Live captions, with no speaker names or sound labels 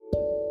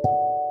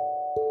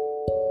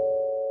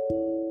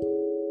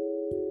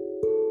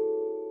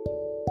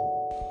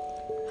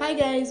Hi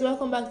guys,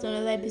 welcome back to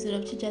another episode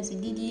of Chit Chat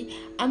with Didi.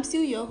 I'm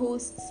still your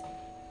host,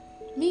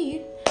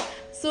 me.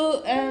 So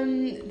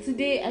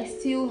today I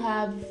still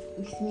have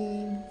with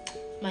me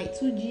my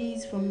two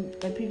G's from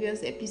my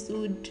previous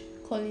episode,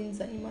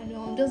 Collins and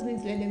Emmanuel. I'm just going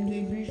to let them do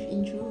a brief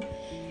intro.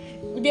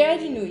 They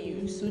already know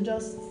you, so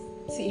just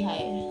say hi,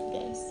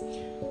 guys.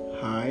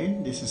 Hi,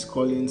 this is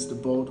Collins, the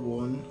bald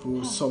one,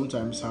 who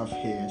sometimes have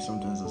hair,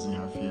 sometimes doesn't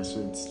have hair, so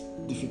it's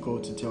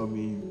difficult to tell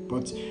me.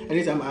 But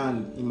anytime I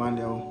and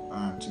Emmanuel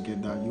are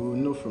together, you will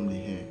know from the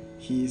hair.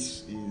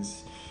 His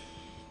is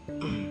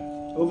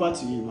over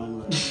to you,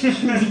 Emmanuel.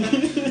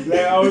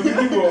 I was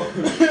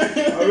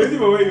waiting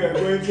for where you were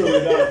going to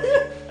with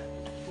that.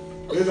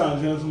 Ladies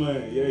and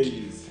gentlemen, here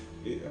he is.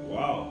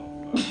 Wow.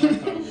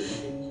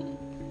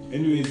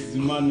 Anyways, it's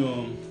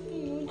Emmanuel,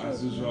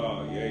 as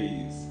usual, here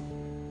he is.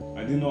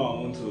 I didn't know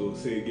I want to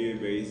say again,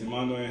 but it's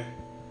Emmanuel.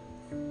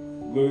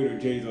 Glory to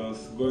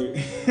Jesus.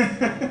 Glory.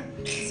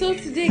 So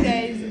today,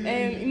 guys,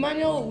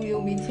 Emmanuel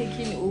will be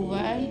taking over.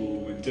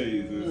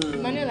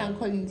 Emmanuel and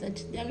Collins,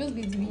 actually. I'm just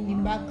going to be in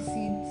the back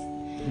seat.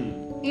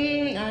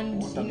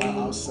 And what about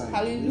outside?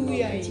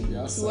 Hallelujah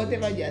to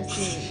whatever they are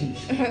saying,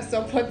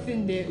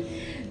 supporting them.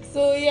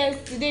 So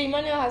yes, today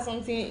Emmanuel has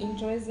something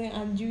interesting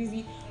and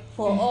juicy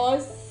for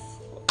us.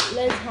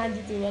 Let's hand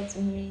it over to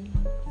him.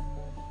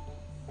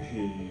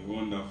 Hey,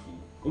 wonderful.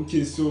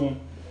 Okay, so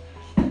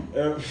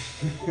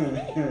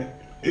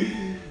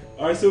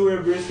alright, so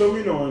we're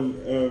brainstorming on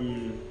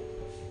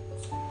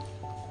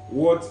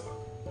what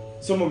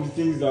some of the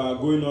things that are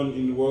going on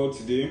in the world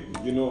today.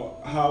 You know,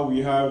 how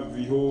we have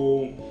the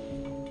whole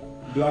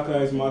Black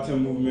Lives Matter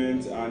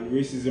movement and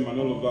racism and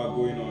all of that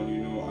going on,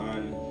 you know,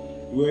 and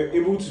we're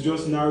able to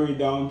just narrow it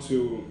down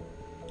to,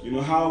 you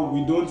know, how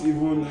we don't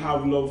even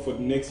have love for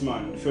the next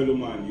man, fellow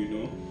man, you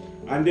know.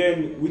 And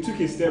then we took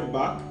a step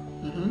back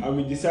and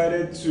we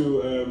decided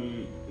to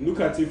look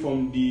at it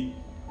from the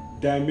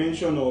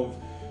dimension of,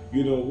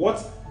 you know,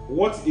 what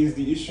is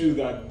the issue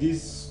that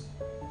this,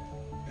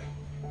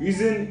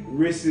 using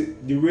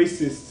the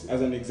racists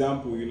as an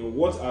example, you know,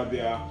 what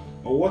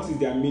is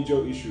their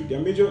major issue?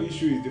 Their major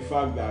issue is the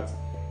fact that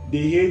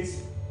they hate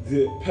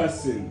the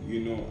person,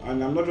 you know,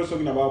 and I'm not just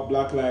talking about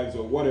Black lives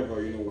or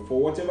whatever, you know, for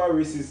whatever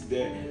races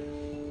there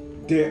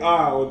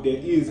are or there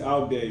is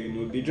out there, you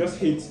know, they just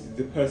hate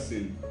the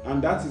person,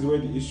 and that is where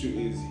the issue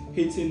is,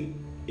 hating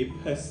a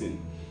person,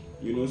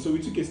 you know. So we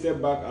took a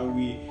step back and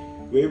we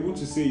were able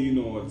to say, you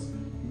know what,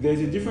 there's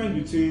a difference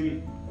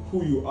between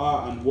who you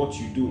are and what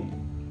you do.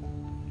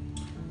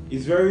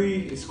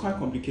 It's quite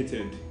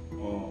complicated,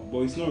 but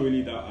it's not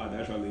really that hard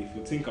actually if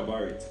you think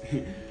about it.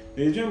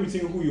 There's a difference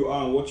between who you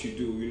are and what you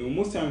do. You know,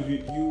 most times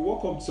you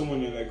walk up to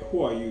someone and like,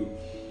 who are you?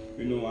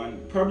 You know,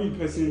 and probably the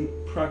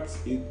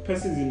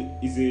person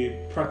is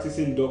a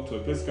practicing doctor.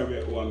 The person can be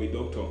like, oh, I'm a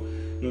doctor.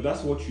 No,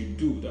 that's what you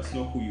do. That's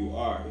not who you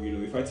are. You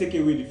know, if I take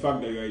away the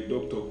fact that you're a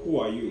doctor, who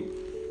are you?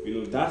 You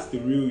know, that's the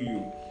real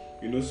you.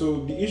 You know,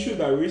 so the issue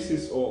that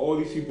racists or all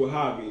these people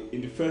have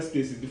in the first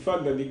place is the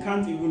fact that they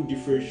can't even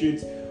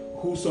differentiate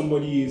who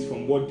somebody is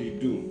from what they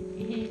do.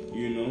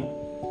 You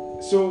know,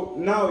 so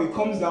now it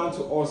comes down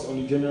to us on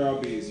a general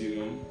base. You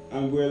know,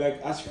 and we're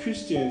like, as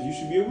Christians, you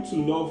should be able to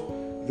love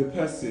the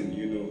person,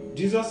 you know.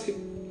 Jesus,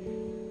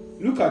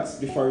 look at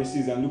the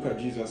Pharisees and look at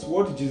Jesus.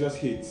 What did Jesus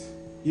hate?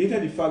 He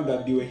hated the fact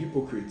that they were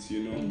hypocrites,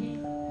 you know.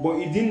 But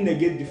he didn't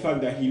negate the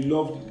fact that he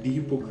loved the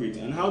hypocrite.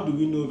 And how do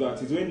we know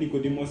that? It's when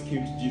Nicodemus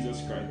came to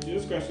Jesus Christ.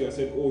 Jesus Christ would have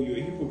said, oh, you're a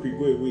hypocrite,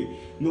 go away.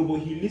 No, but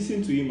he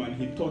listened to him and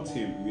he taught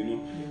him, you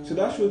know. So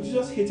that shows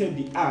Jesus hated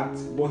the act,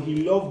 but he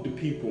loved the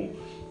people,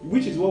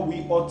 which is what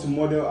we ought to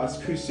model as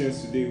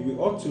Christians today. We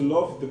ought to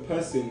love the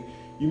person.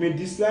 You may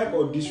dislike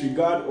or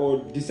disregard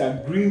or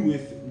disagree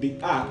with the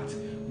act,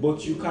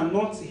 but you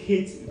cannot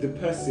hate the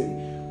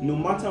person no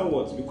matter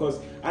what. Because,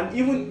 and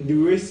even the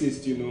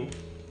racist, you know,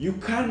 you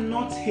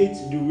cannot hate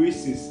the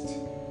racist.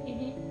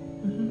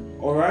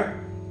 Alright?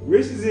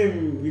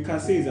 Racism, we can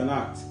say, is an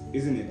act,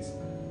 isn't it?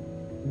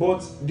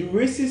 But the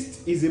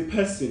racist is a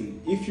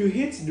person. If you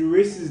hate the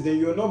racist, then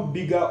you're not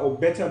bigger or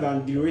better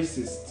than the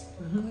racist.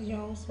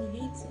 You're also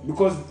hating.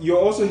 Because you're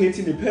also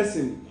hating the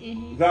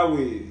person that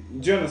way.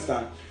 Do you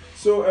understand?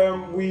 So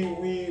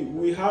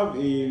we have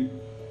a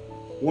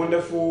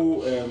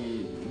wonderful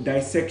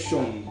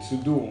dissection to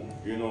do,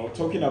 you know,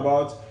 talking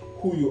about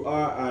who you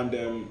are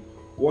and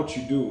what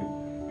you do,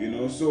 you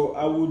know. So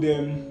I would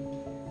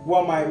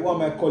what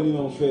am I calling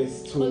on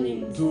first to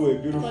Collins. do a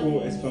beautiful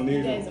Collins.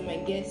 explanation? You guys are my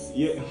guests.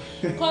 Yeah.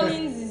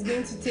 Collins is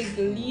going to take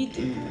the lead.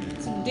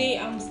 Today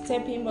I'm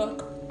stepping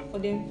back for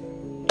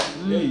them.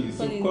 Yeah,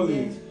 so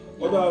Collins.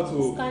 What about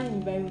to scanning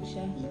the Bible,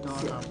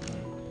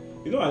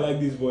 you know, I like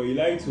this boy. He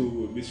like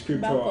to be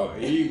scriptural.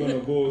 He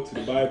gonna go to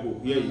the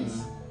Bible. Yeah,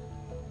 he's.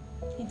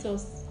 Hit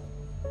us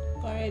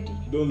already.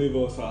 Don't leave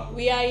us, sir.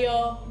 We are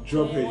your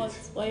Drop it. What?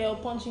 We are your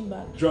punching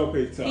bag. Drop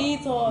it, sir.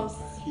 Hit us.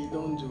 He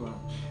don't do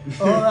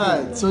it.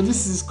 Alright, so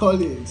this is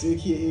Collins,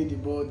 aka the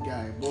bald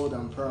guy, bald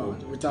and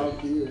proud,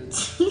 without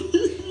beards.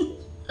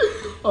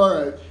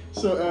 Alright,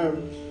 so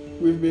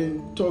we've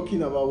been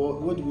talking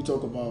about what did we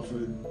talk about for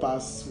the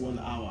past 1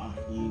 hour,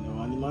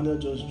 and Emmanuel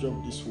just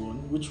dropped this one,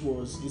 which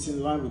it's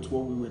in line with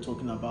what we were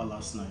talking about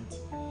last night.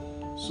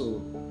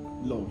 So,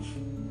 love.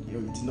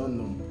 You did not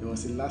know. It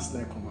was a last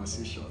night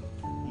conversation.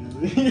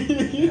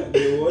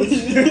 There was.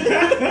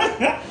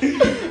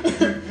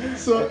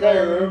 So, I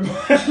can't remember.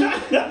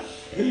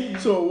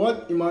 So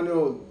what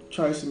Emmanuel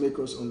tries to make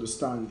us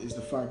understand is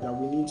the fact that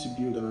we need to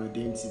build an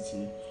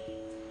identity.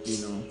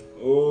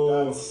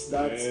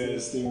 That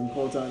is the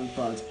important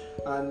part.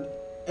 And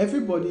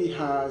everybody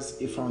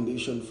has a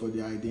foundation for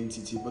their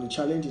identity, but the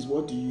challenge is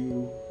what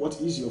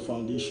is your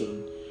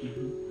foundation?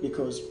 Mm-hmm.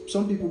 Because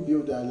some people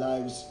build their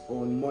lives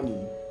on money.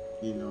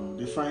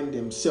 They find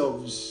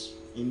themselves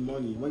in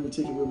money. When you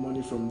take away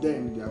money from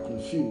them, they are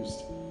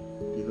confused.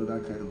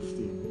 That kind of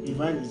thing.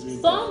 Divine is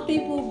very Some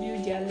people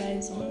build their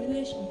lives on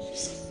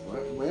relationships.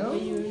 Well,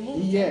 When you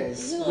remove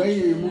yes. them, When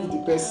you remove the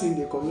person,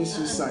 they commit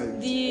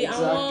suicide.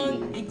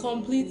 It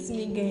completes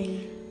me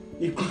gang.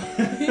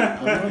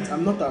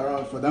 I'm not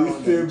around for that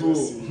one.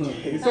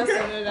 It's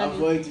okay.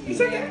 Avoid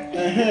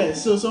it.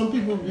 So some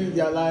people build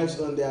their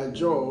lives on their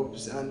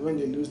jobs, and when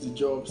they lose the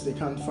jobs, they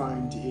can't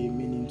find a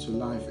meaning to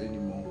life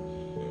anymore.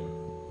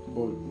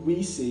 But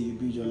we say you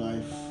build your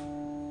life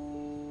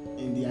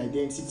in the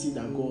identity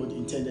that God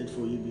intended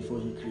for you before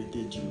He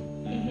created you.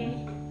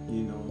 Mm-hmm.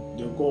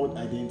 The God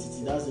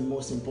identity, that's the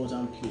most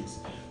important place.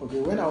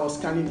 Okay, when I was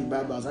scanning the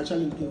Bible, I was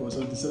actually looking for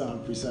something so that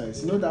I'm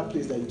precise. That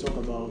place that you talk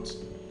about,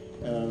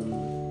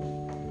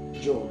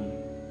 John,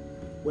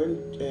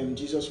 when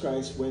Jesus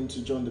Christ went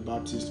to John the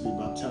Baptist to be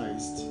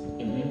baptized,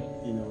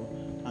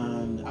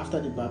 and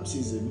after the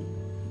baptism,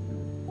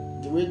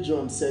 the way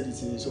John said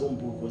it in his own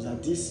book was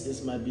that this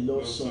is my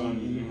beloved Son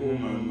in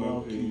whom I'm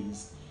well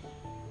pleased.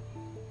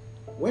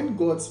 When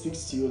God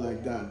speaks to you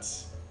like that,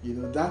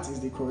 that is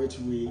the correct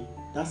way.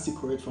 That's the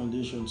correct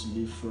foundation to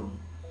live from.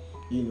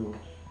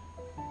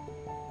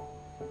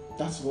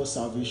 That's what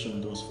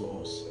salvation does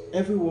for us.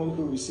 Everyone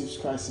who receives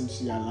Christ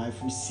into their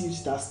life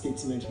receives that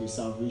statement with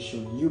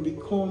salvation. You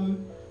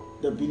become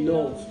the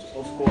beloved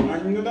of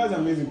God. And that's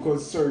amazing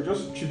because,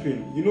 just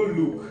chipping.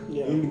 Luke,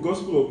 in the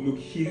Gospel of Luke,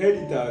 he heard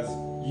it as,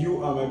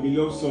 "You are my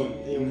beloved Son,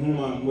 in whom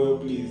I am well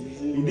pleased."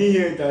 He didn't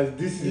hear it as,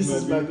 "This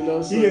is my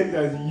beloved Son." He heard it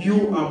as,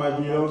 "You are my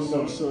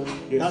beloved Son."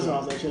 Yes, that's what I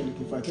was actually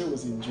looking for. I think it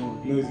was in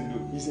John. No, it's in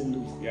Luke. It's in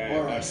Luke. Yeah.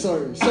 All right.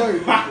 Sorry, people.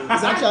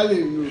 It's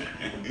actually in Luke.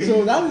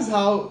 So that is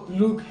how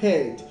Luke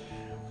heard.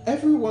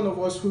 Every one of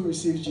us who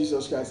receives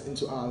Jesus Christ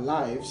into our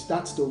lives,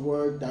 that's the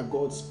word that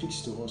God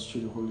speaks to us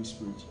through the Holy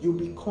Spirit. You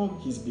become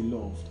His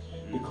beloved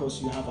because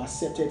you have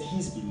accepted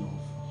His beloved.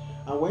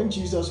 And when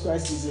Jesus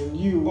Christ is in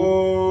you,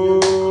 you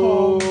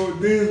become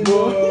this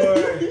boy.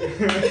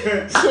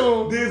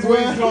 So this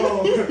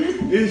wisdom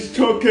is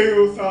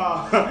choking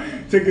us.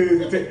 Take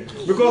it.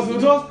 Because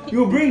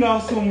you bring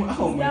out some.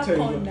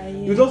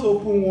 You just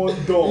open one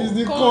door. It's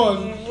the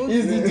corn.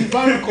 It's the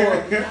divine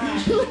corn.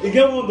 You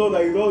get one door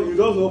that you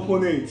just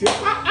open it.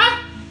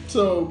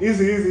 So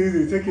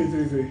easy. Take it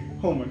easy.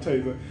 Oh my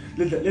child.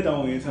 Let that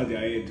one enter their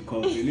head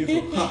because they need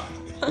to.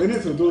 They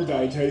need to do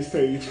digest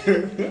it.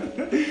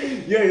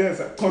 Yes.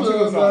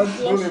 Continue, sir.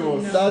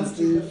 That's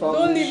the foundation.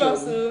 Don't leave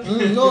us.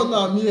 No,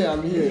 I'm here.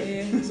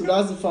 Yeah. So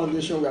that's the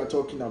foundation we are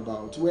talking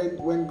about.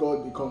 When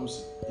God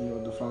becomes,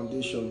 the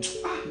foundation,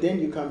 then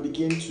you can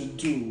begin to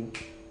do.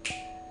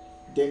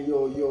 Then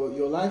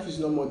your life is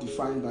no more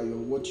defined by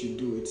what you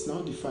do. It's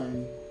now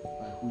defined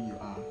by who you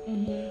are.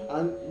 Mm-hmm.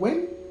 And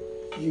when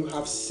you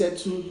have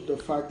settled the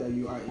fact that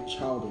you are a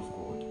child of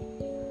God,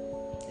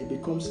 it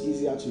becomes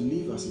easier to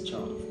live as a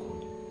child of God.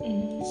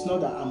 Mm-hmm. It's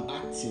not that I'm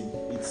acting.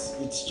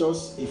 It's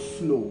just a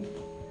flow.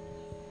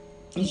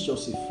 It's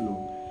just a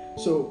flow.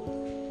 So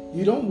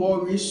you don't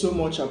worry so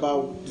much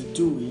about the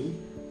doing.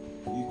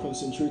 You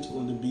concentrate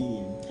on the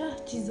being.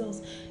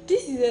 Jesus,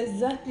 this is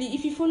exactly.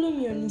 If you follow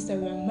me on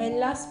Instagram, my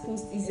last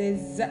post is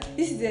this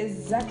is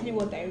exactly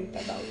what I wrote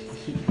about.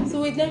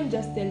 So wait, let me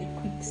just tell a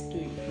quick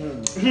story.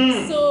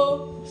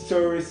 So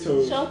story.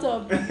 Shut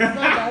up. It's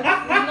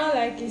not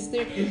like a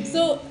story.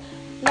 So.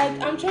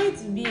 Like I'm trying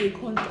to be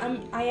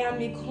I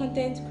am a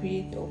content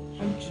creator.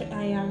 I'm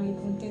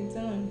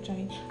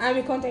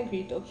a content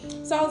creator.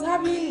 So I was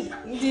having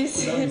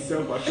this. Yes.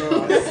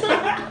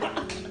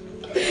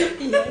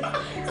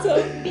 So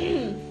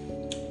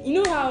you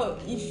know how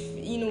if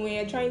when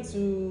you're trying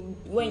to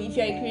if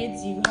you're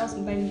creative, how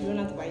sometimes you run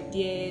out of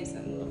ideas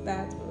and all of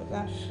that, blah blah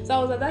blah. So I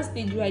was at that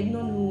stage where I did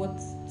not know what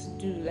to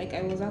do. Like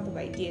I was out of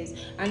ideas,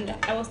 and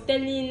I was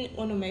telling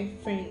one of my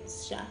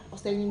friends, Sha, I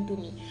was telling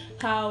Tomi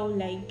how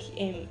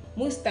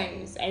most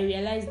times I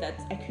realize that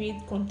I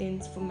create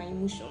content from my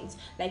emotions.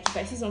 Like if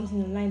I see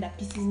something online that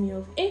pisses me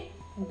off,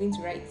 I'm going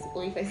to write.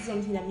 Or if I see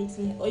something that makes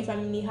me, or if I'm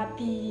in a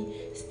happy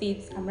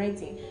state, I'm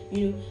writing.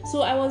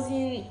 So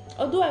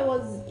although I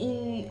was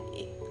in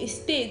a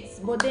state,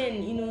 but then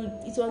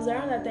it was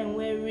around that time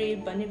where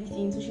rape and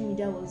everything, social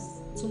media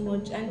was too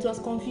much, and it was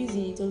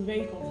confusing. It was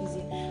very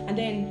confusing, and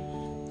then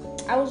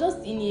I was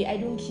just in a I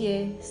don't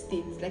care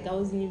state. Like I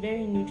was in a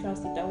very neutral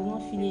state. I was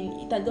not feeling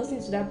it. Had gotten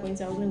to that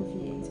point, I was not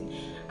feeling anything.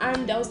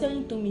 And I was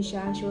telling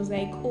Tomisha, and she was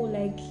like, oh,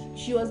 like,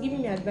 she was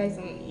giving me advice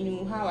on, you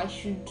know, how I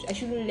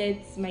shouldn't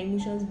let my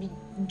emotions be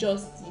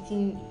just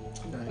within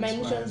my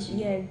emotions,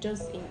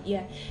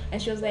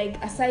 and she was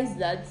like, aside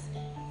that,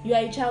 you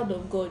are a child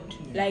of God,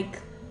 like,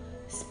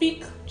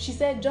 speak. She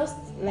said, just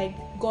like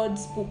God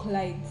spoke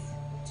light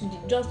to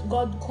just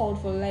God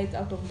called for light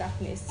out of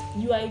darkness.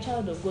 You are a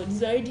child of God.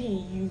 It's already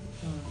in you.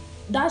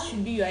 That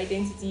should be your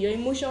identity. Your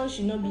emotions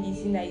should not be the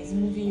thing that is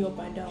moving you up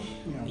and down.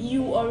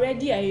 You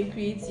already are a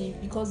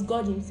creative, because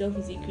God himself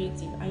is a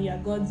creative, and you are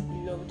God's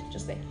beloved,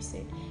 just like you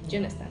said. Do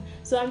you understand?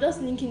 So I'm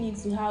just linking it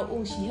to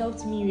how, she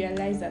helped me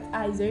realize that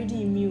it's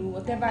already in me.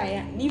 Whatever I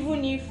am,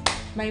 even if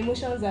my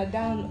emotions are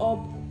down, up,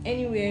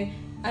 anywhere,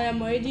 I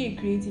am already a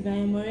creative. I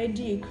am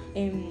already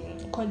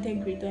a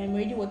content creator. I am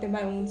already whatever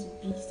I want to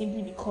be,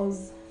 simply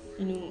because,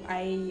 you know,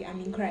 I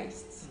am in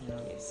Christ.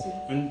 Yes.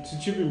 So. And to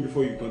chip in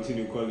before you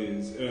continue,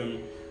 Collins,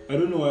 I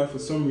don't know why, for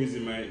some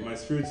reason my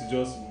spirit is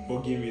just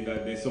bugging me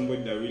that there's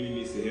somebody that really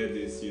needs to hear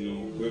this, you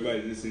know, whoever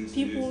is listening to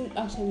people this.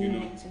 Actually, you know,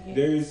 need to hear.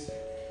 there is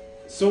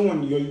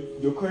someone,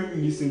 you're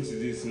currently listening to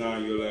this now,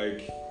 you're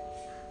like,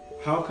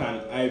 how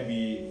can I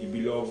be the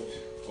beloved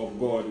of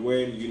God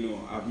when, you know,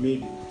 I've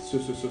made so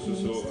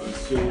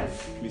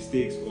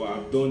mistakes, or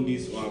I've done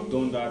this, or I've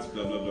done that,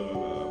 blah blah blah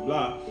blah blah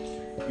blah.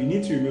 You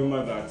need to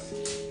remember that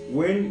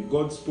when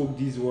God spoke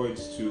these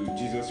words to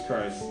Jesus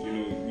Christ, you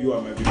know, you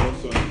are my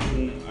beloved son, in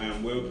whom I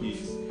am well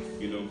pleased,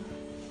 you know,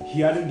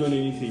 he hadn't done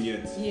anything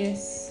yet.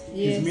 Yes.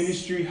 His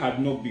ministry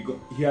had not begun.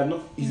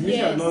 His ministry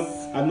had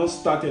not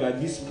started at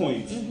this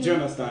point. Do you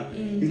understand?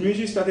 His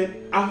ministry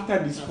started after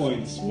this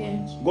point.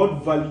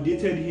 God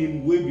validated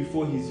him way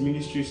before his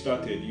ministry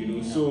started, you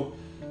know. So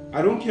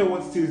I don't care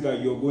what it is that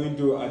you're going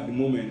through at the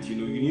moment, you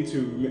know, you need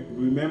to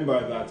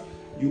remember that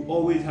you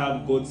always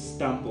have God's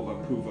stamp of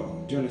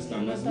approval. Do you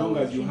understand? As long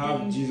as you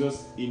have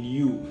Jesus in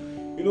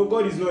you. You know,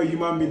 God is not a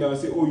human being that will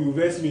say, oh, you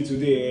versed me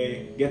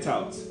today, get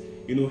out.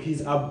 You know,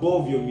 he's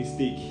above your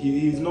mistake.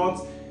 He's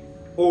not,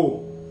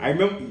 oh, I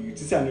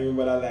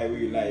remember that lie where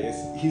you lie.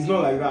 Yes, he's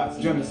not like that.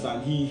 Do you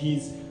understand?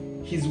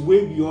 He's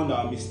way beyond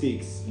our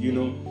mistakes, you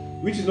know.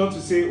 Which is not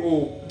to say,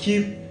 oh,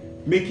 keep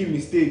making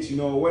mistakes, you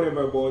know,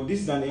 whatever, but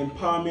this is an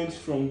empowerment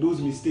from those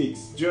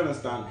mistakes. Do you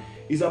understand?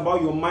 It's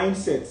about your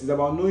mindset. It's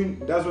about knowing.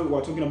 That's what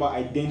we're talking about,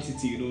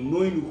 identity, you know,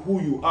 knowing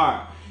who you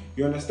are.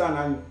 You understand?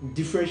 And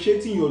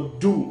differentiating your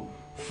do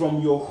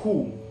from your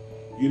who.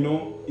 You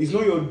know, it's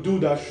not your do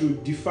that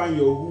should define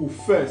your who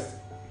first.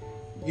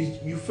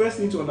 You first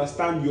need to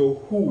understand your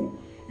who.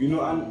 You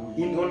know, and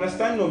in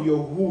understanding of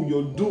your who,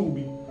 your do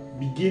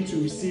begin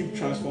to receive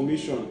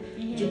transformation.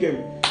 Do you get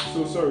me?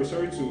 So sorry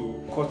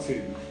to cut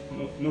in.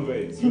 No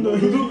veins. You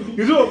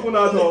do open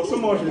that up. So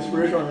much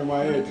inspiration in my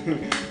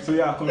head. So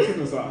yeah,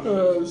 continue,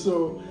 sir.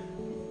 So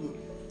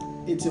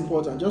it's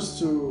important just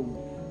to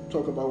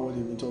talk about what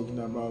you've been talking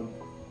about.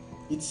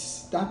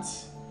 That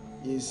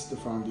is the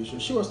foundation.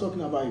 She was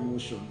talking about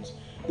emotions.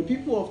 The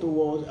people of the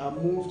world are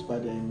moved by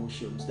their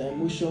emotions. Their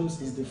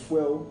emotions is the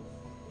fuel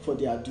for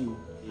their do.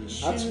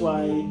 That's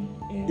why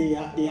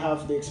they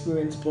have the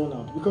experience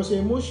burnout, because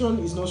your emotion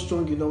is not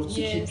strong enough to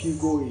keep you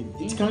going.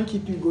 It can't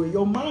keep you going.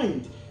 Your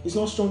mind is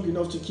not strong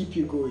enough to keep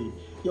you going.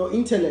 Your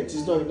intellect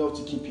is not enough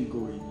to keep you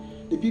going.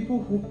 The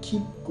people who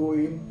keep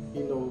going,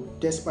 you know,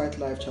 despite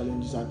life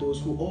challenges, are those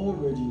who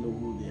already know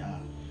who they are.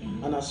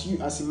 And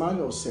as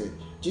Emmanuel said,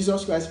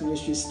 Jesus Christ's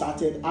ministry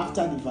started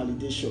after the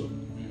validation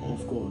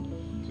of God.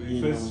 So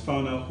he first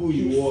found out who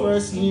he was. He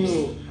first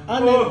knew.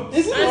 And that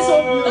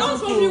was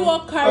probably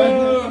what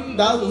carried him.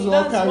 That was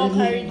what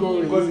carried him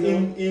going. Because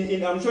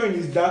in I'm sure in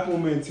his dark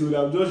moments he would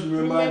have just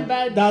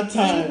remembered that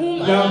time,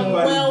 that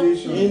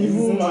validation. In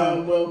whom I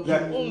am well.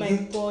 Oh my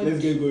God.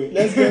 Let's get going.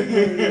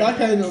 That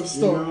kind of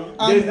stuff. You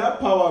know, there's that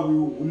power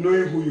with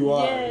knowing who you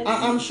are. Yes.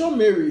 I'm sure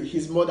Mary,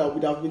 his mother,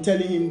 would have been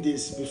telling him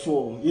this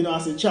before. You know,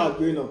 as a child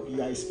growing up,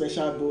 you are a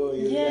special boy.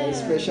 You are a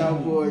special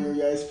boy.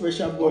 You are a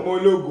special boy.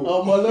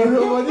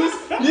 Omologo.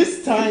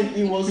 This time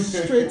it was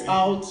straight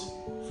out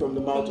from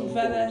the mouth of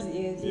Father's God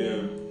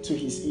ears, to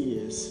his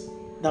ears.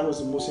 That was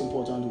the most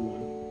important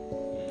one.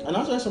 And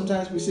that's why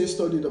sometimes we say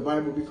study the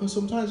Bible, because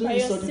sometimes when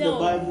you study the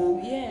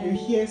Bible, you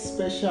hear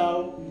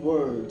special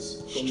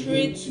words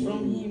straight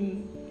from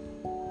him.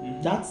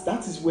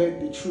 That is where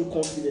the true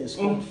confidence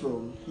comes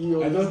from.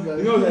 I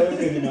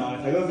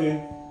don't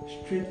say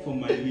straight from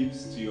my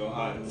lips to your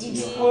heart.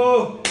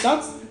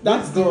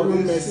 That's the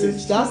real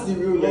message. That's the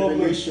real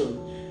revelation.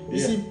 You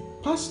see,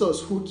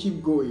 pastors who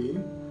keep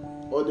going,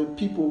 or the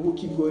people who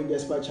keep going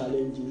despite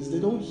challenges, they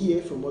don't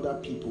hear from other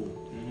people.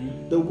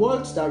 The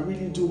words that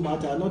really do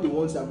matter are not the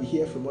ones that we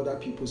hear from other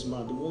people's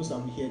mouth, the ones that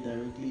we hear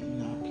directly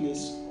in our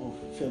place of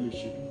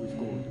fellowship with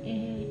God.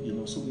 You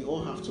know, so we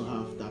all have to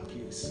have that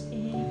place.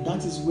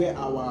 That is where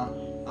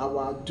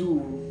our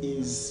do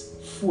is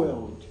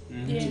fueled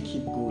to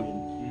keep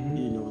going.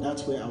 You know,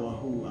 that's where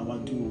our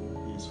do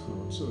is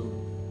fueled. So,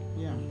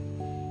 yeah.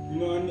 You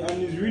know,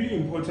 and it's really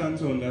important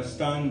to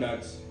understand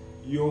that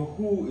your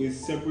who is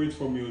separate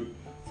from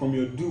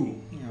your do.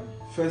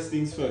 First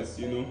things first,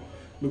 you know.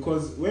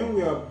 Because when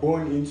we are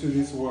born into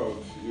this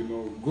world, you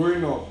know,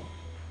 growing up,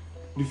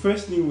 the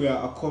first thing we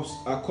are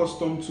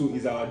accustomed to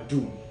is our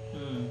doom.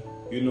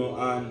 You know,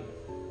 and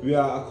we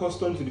are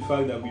accustomed to the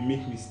fact that we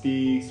make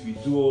mistakes, we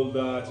do all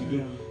that,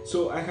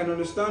 So I can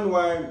understand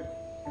why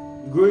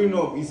growing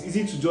up it's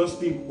easy to just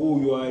think, oh,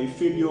 you are a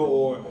failure,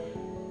 or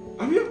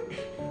I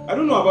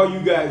don't know about you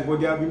guys, but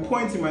there have been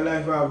points in my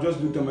life where I've just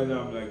looked at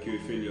myself and I'm like, you're a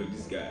failure,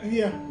 this guy.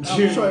 Yeah, I'm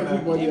sure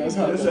everybody has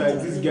had That's that.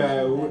 like, this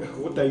guy,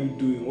 what are you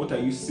doing? What are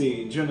you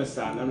saying? Do you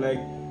understand? I'm like,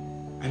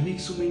 I make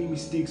so many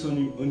mistakes on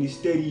the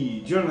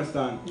steady. Do you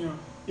understand? Yeah.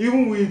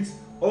 Even with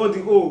all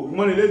the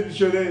money, let's be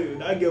sure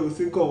that girl will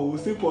say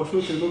call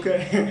shooting,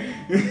 okay?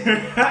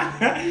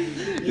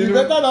 You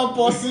better not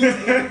pause it.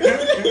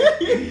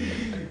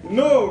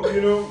 No,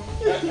 you know,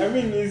 I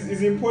mean,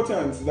 it's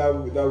important that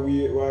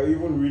we are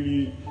even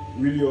really,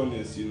 really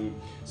honest, you know.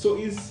 So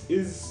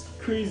it's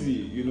crazy,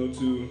 you know,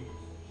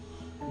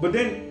 but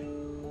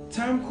then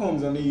time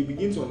comes and then you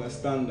begin to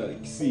understand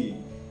that, see,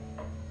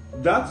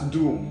 that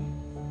doom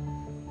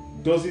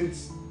doesn't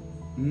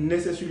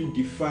necessarily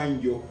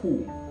define your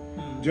who.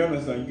 Do you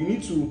understand? You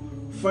need to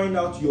find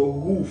out your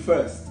who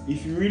first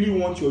if you really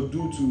want your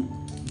do to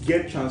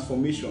get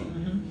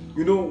transformation.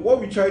 You know, what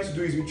we try to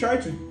do is we try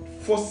to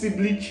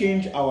forcibly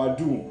change our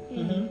do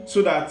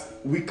so that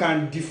we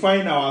can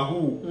define our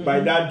who by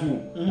that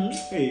do.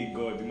 Hey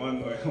God, the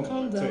man,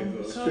 Calm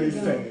down.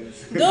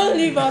 don't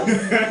leave us.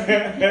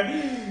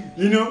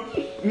 You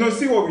know,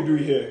 see what we do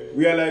here.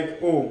 We are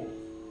like, oh,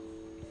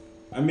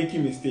 I'm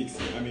making mistakes.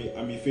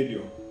 I'm a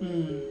failure.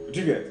 Do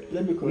you get?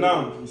 Let me correct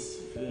now. this.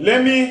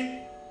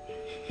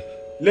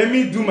 Let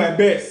me do my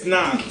best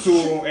now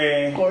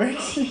to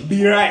Correct.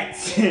 be right.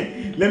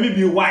 Let me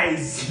be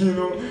wise. You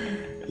know,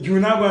 you're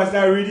not gonna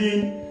start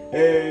reading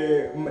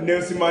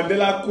Nelson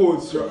Mandela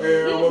quotes,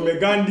 Robert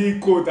Gandhi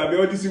quote, about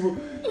all these people,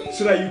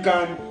 so that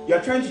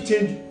you're trying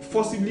to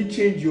forcibly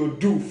change your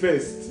do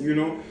first. You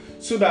know,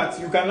 so that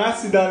you can not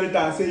sit down later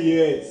and say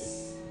yes.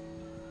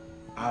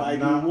 By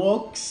the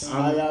works,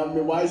 I am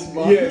a wise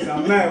man. Yes,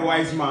 I'm not a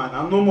wise man.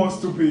 I'm no more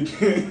stupid.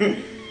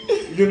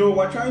 You know,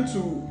 we're trying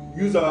to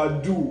use our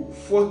do,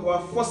 we're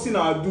forcing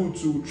our do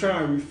to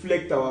try and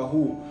reflect our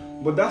who.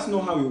 But that's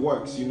not how it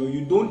works. You know,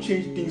 you don't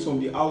change things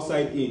from the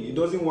outside in. It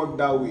doesn't work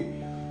that way.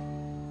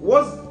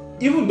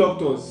 Even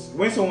doctors,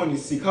 when someone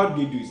is sick, how do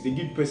they do it? They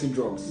give the person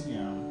drugs.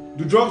 Yeah.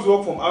 Do drugs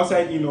work from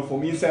outside in or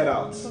from inside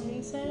out? From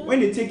inside out? When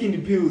they're taking the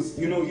pills,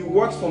 you know, it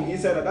works from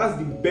inside out. That's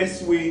the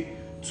best way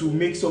to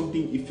make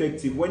something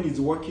effective, when it's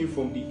working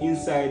from the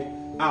inside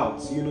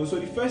out. You know, so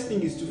the first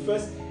thing is to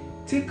first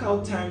take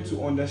out time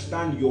to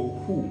understand your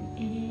who.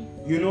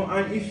 You know,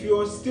 and if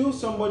you're still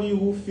somebody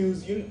who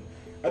feels, you know,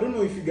 I don't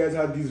know if you guys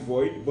had this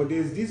void, but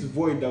there's this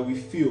void that we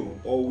feel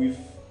or we've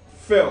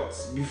felt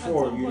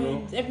before, you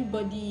know.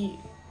 Everybody.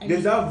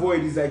 There's that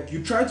void. It's like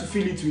you try to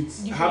fill it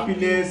with Different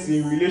happiness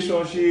things. in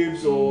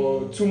relationships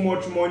or too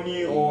much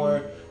money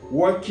or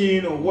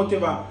working or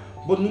whatever.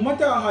 But no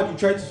matter how hard you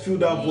try to fill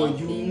that void,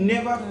 you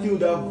never fill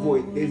that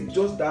void. There's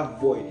just that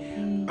void.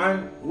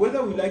 And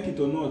whether we like it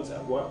or not,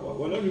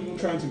 we're not even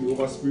trying to be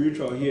over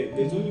spiritual here.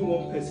 There's only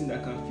one person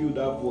that can fill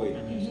that void.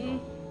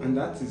 And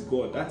that is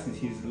God. That is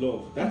His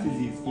love. That is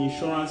His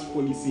insurance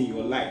policy in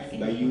your life,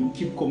 that you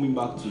keep coming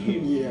back to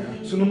Him. Yeah.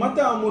 So no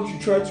matter how much you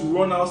try to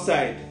run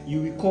outside,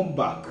 you will come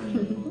back.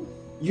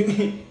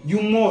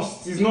 You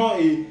must. It's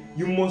not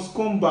you must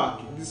come back.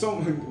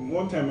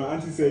 One time my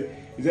auntie said,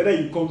 it's either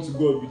you come to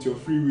God with your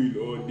free will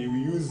or they will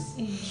use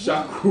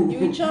shackle.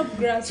 You chop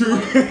grass. You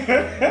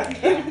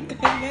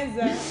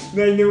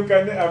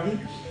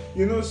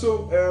know,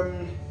 so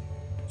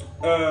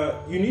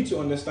you need to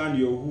understand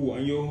your who,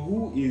 and your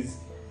who is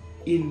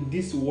in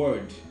this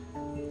word.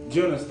 Do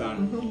you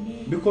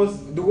understand?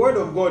 Because the word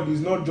of God is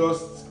not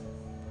just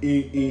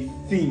a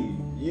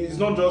thing. It's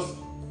not just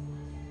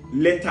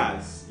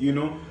letters, you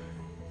know.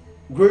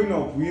 Growing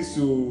up, we used to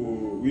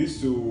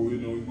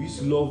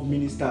love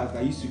ministers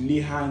that used to lay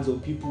hands on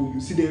people. You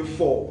see them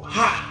fall,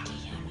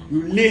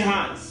 you lay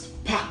hands,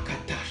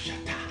 pakata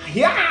shata,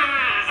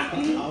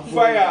 yeah,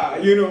 fire.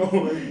 You know,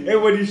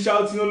 everybody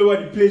shouting all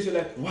over the place. You're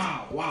like,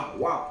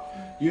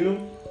 wow, you know.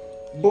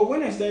 But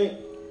when I started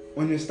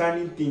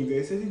understanding things, there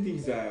are certain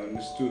things that I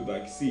understood.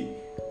 Like, see,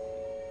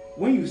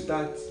 when you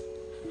start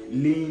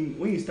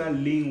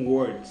laying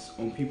words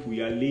on people,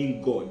 you are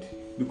laying God,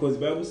 because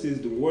the Bible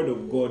says the word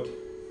of God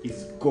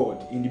is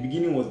God. In the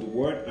beginning was the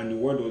Word, and the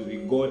Word was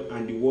with God,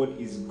 and the Word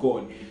is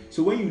God.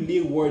 So when you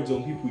lay words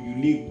on people, you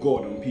lay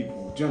God on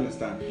people. Do you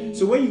understand?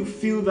 So when you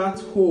fill that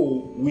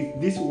hole with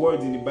these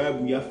words in the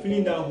Bible, you are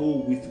filling that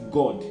hole with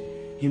God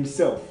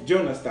Himself. Do you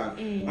understand?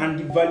 And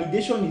the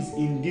validation is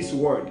in this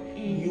word.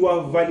 You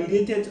are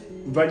validated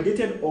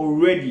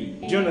already.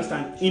 Do you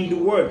understand? In the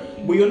word.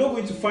 But you're not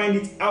going to find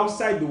it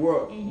outside the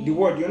word.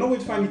 You're not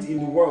going to find it in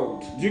the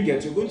world. Do you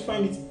get? You're going to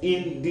find it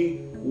in the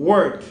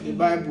word. The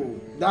Bible.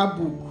 That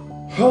book.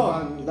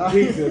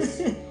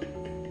 Jesus.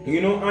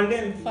 You know, and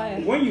then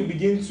Fire. when you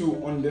begin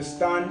to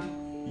understand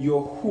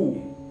your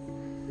who,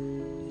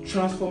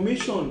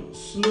 transformation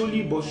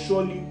slowly but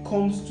surely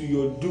comes to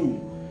your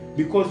do.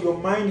 because your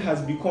mind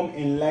has become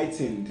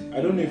enlightened.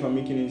 I don't know if I'm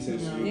making any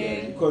sense to you guys,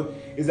 Yeah. because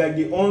it's like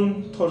the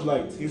on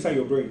torchlight inside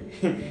your brain.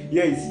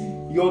 Yes,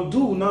 your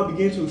do will now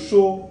begin to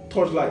show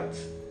torchlight.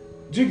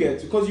 Do you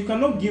get? Because you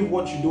cannot give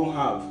what you don't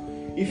have.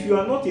 If you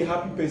are not a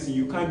happy person,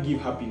 you can't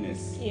give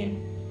happiness. Yeah.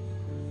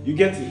 You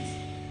get it?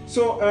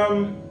 So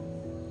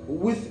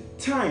with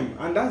time,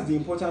 and that's the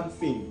important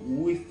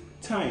thing, with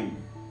time,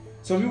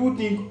 some people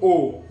think,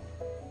 oh,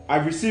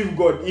 I've received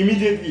God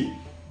immediately,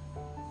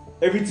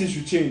 everything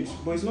should change.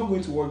 But it's not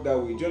going to work that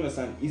way. Do you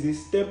understand? It's a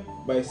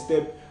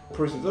step-by-step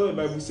process. That's what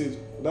the Bible says.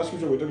 That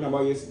scripture we were talking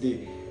about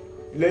yesterday.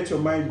 Let your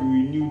mind be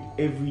renewed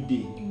every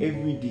day,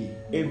 every day,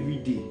 every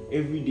day,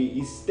 every day.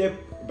 It's step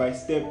by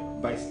step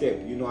by step,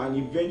 and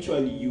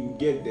eventually you will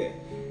get there.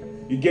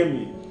 You get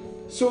me?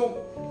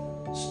 So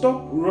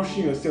stop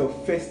rushing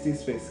yourself. First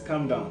things first.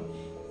 Calm down.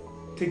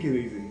 Take it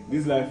easy.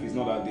 This life is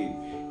not that deep,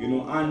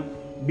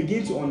 and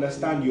begin to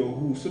understand your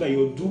who, so that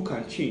your do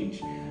can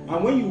change.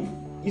 And when you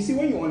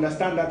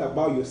understand that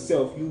about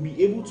yourself, you'll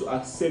be able to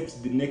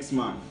accept the next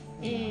man.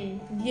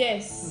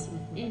 Yes.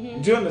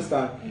 Mm-hmm. Do you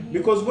understand?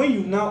 Because when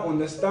you now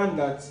understand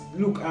that,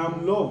 look, I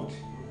am loved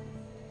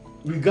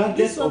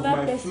regardless of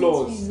my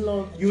flaws,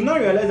 you now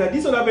realize that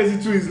this other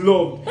person too is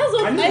loved. That's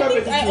what and I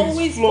think I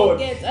always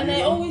forget, and I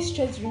know? always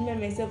try to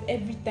remind myself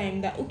every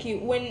time that, okay,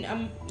 when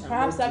I'm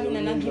perhaps having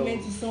an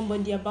argument with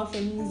somebody about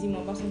feminism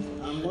or about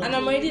something, and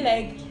I'm already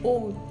like,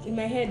 oh, in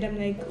my head I'm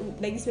like, oh,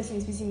 like this person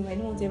is pissing me, I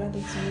don't want to ever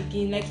talk to you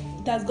again, like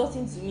it has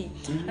gotten to me.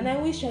 And I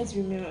always try to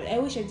remember, I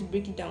always try to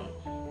break it down.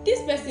 This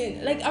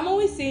person, like I'm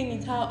always saying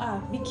it,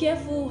 how be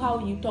careful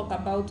how you talk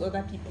about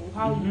other people,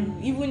 how you,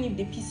 even if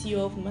they piss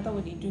you off, no matter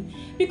what they do,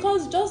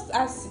 because just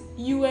as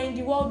you were in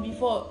the world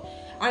before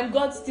and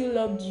God still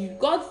loved you,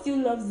 God still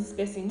loves this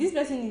person is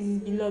his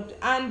beloved,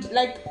 and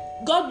like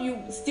God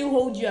will still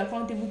hold you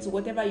accountable to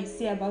whatever you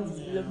say about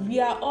his beloved.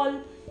 We are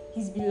all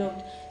his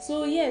beloved.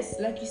 So yes,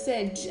 like you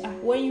said,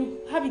 when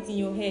you have it in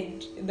your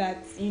head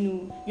that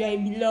you are a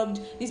beloved,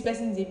 this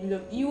person is a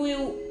beloved,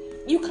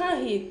 you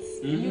can't hate.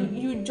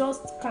 You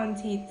just can't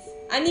hate.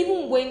 And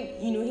even when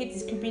hate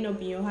is creeping up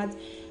in your heart,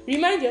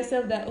 remind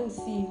yourself that, oh,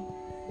 see,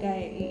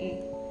 guy,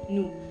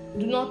 no,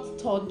 do not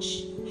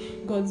touch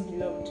God's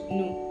beloved.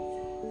 No.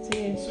 So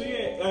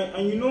yeah,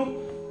 and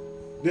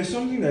there's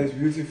something that is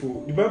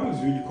beautiful. The Bible is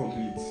really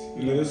complete.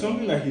 There's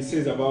something that he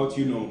says about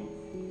do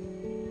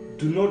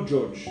not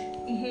judge.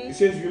 It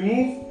says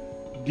remove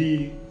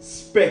the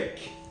speck.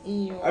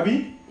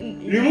 Abi,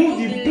 remove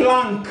the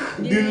plank,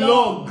 the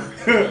log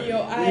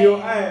in your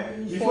eye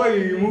before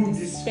you remove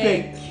the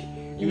speck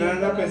in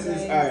another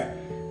person's eye.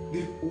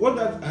 What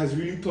that has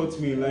really taught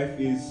me in life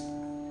is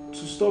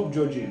to stop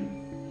judging.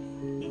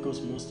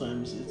 Because most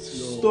times it's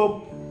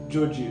stop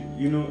judging.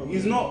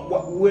 It's not.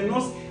 We're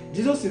not.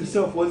 Jesus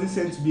himself wasn't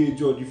sent to be a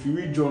judge. If you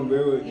read John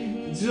very well,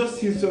 Jesus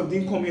himself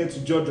didn't come here to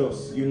judge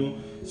us.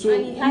 So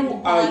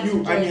who are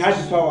you? And he had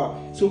the power.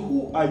 So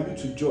who are you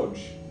to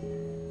judge?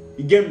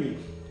 You get me?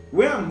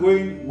 Where I'm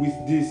going with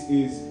this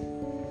is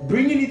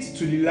bringing it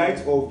to the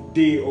light of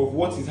day of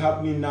what is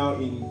happening now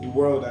in the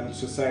world and in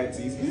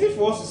society. It's easy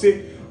for us to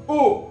say,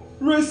 oh,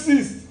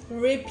 racist,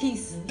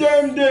 rapists,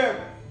 damn them,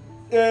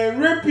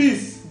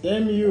 rapists,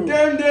 damn you,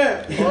 damn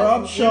them,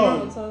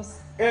 corruption.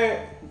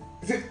 That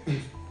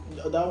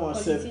one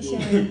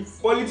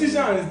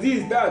politicians,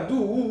 this, that,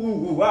 do,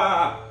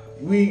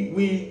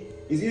 we.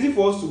 It's easy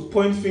for us to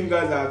point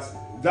fingers at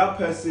that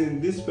person,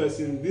 this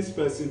person,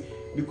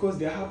 because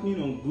they're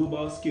happening on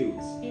global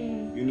scales,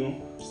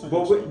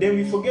 But then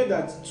we forget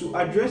that to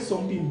address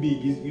something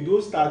big, you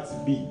don't start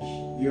big.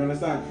 You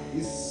understand?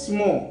 It's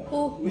small.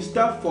 Oh. We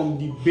start from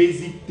the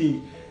basic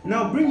thing.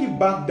 Now bring it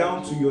back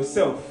down to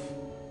yourself.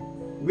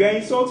 We are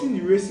insulting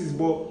the racists,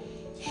 but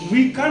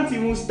we can't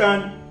even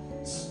stand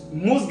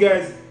most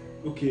guys.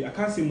 Okay, I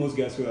can't say most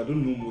guys because I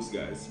don't know most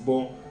guys,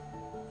 but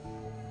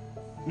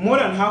more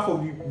than half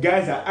of the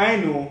guys that I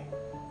know,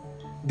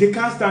 they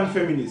can't stand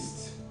feminists.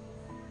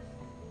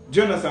 Do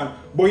you understand?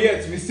 But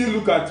yet we still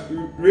look at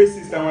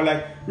racists and we're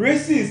like,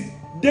 racist,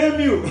 damn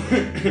you.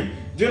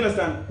 Do you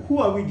understand? Who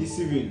are we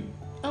deceiving?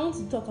 I want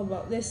to talk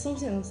about. There's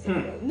something else to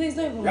talk about. No, it's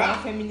not even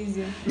about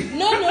feminism.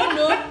 No.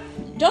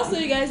 Just so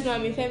you guys know,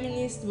 I'm a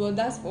feminist, but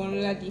that's for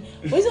another day.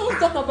 But I want to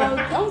talk about.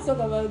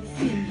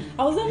 See,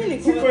 I was having a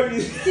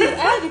conversation. I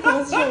had a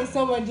conversation with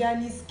somebody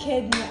and he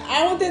scared me.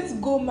 I wanted to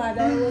go mad.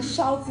 I was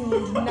shouting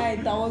in the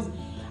night. I was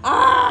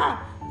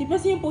the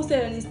person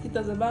posted on his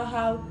status about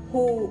how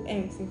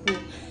homosexuals.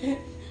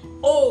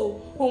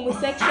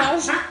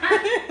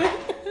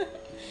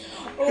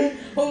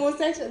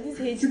 Homosexuals. This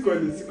hate.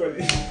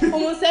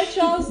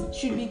 Homosexuals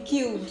should be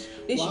killed.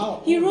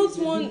 He wrote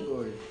one.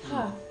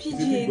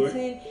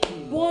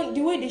 PG-18. One,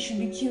 the way they should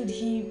be killed.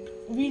 He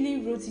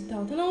really wrote it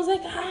out, and I was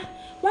like,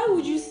 why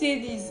would you say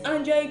this?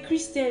 And you're a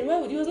Christian. Why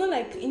would? It was not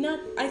like enough.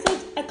 I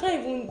said I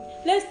can't even.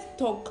 Let's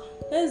talk.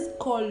 Let's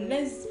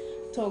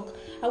talk.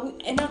 I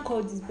not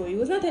called this boy. He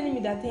was not telling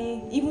me that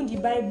even the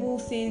Bible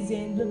says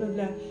and blah blah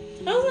blah.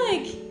 I was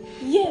like,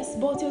 yes,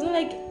 but he was not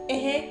like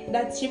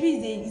that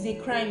Shibi is a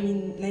crime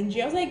in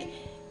Nigeria. I was like,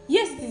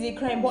 yes, it is a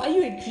crime, but are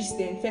you a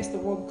Christian, first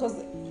of all?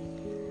 Because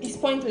it's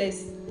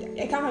pointless.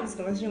 I can't have this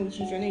conversation with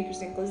you if you're not a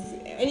Christian, because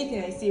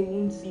anything I say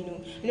won't,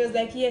 And it was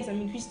like, yes,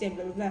 I'm a Christian,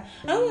 blah, blah, blah.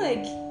 And I'm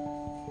like,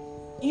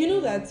 you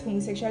know that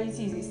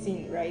homosexuality is a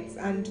sin, right?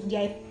 And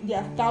there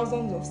are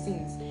thousands of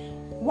sins.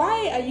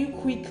 Why are you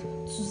quick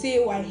to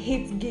say, oh, I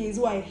hate gays,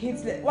 oh, I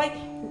hate that?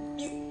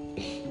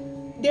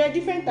 There are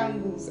different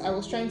angles I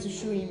was trying to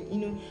show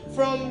him,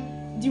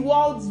 from the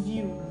world's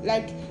view.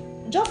 Like,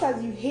 just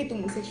as you hate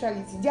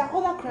homosexuality, there are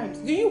other crimes.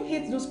 Do you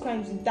hate those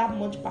crimes with that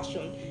much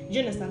passion? Do you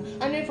understand?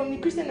 And then from the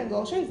Christian angle, I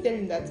was trying to tell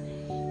him that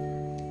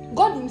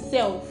God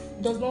himself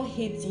does not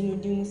hate,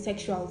 the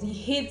homosexuals. He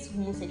hates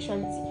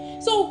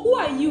homosexuality. So who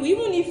are you?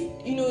 Even if,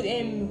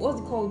 what's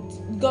it called?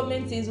 The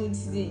government says, oh,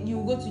 this is it, you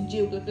will go to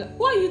jail, blah, blah.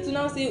 Who are you to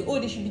now say, oh,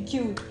 they should be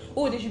killed?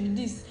 Oh, they should be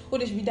this. Oh,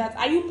 they should be that.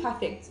 Are you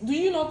perfect? Do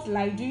you not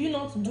lie? Do you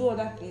not do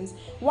other things?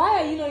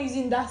 Why are you not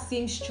using that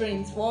same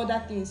strength for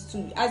other things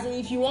too? As in,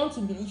 if you want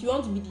to be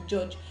the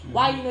judge,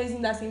 why are you not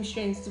using that same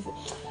strength too?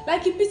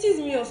 Like, it pisses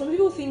me off. Some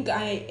people think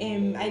I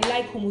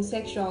like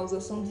homosexuals or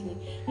something.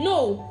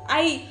 No,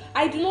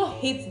 I do not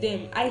hate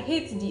them. I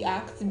hate the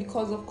act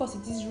because, of course,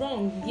 it is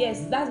wrong.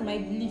 Yes, that's my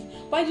belief.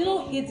 But I do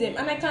not hate them,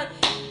 and I can't.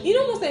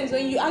 Most times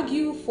when you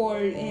argue for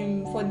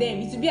them,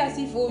 it will be as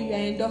if, oh, you are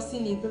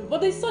endorsing it.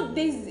 But there's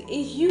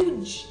a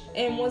huge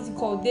there's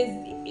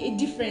a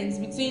difference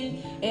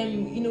between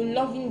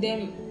loving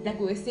them, like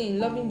we were saying,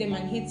 loving them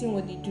and hating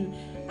what they do.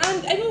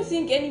 And I don't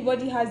think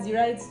anybody has the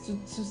right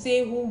to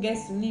say who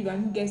gets to live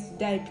and who gets to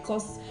die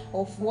because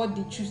of what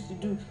they choose to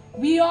do.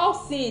 We all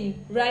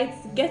sin, right?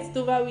 Get it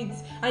over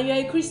with. And you're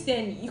a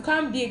Christian. You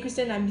can't be a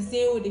Christian and be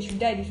saying, oh, they should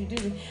die, they should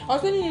do it. I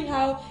was telling him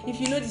how, if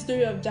you know the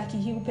story of Jackie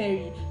Hill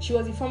Perry, she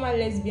was a former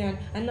lesbian,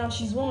 and now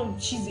she's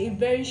a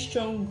very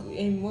strong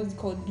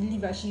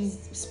believer.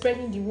 She's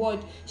spreading the word.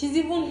 She's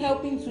even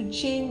helping to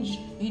change,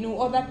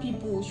 other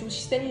people.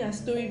 She's telling her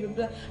story, blah,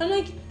 blah. I'm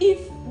like,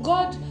 if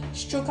God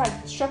struck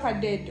her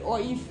dead, or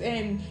if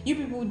you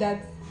people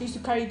that used to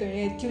carry it on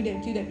your head, kill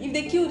them. If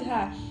they killed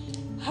her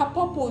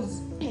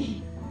purpose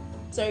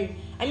sorry,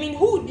 I mean,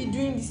 who would be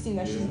doing this thing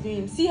that she's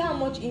doing? See how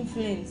much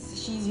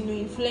influence she's,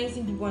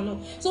 influencing people and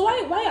all. So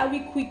why are we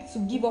quick to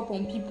give up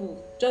on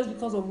people just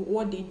because of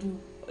what they do?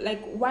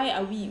 Like,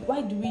 why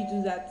do we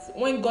do that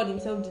when God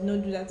himself did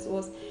not do that to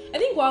us? I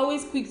think we're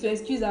always quick to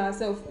excuse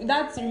ourselves.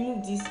 That's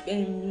remove this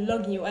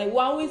log in your eye.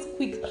 We're always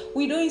quick.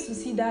 We don't used to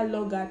see that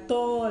log at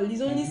all.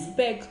 It's only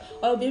speck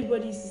all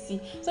everybody used to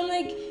see. So I'm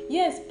like,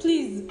 yes,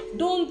 please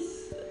don't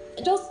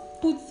just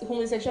put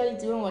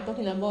homosexuality when we're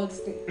talking about this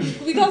thing,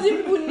 because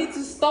people need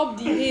to stop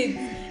the hate.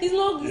 It's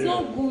not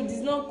good.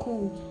 It's not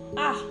cool.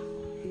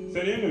 So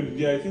at the end of the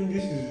day, I think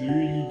this is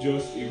really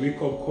just a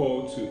wake-up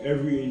call to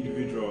every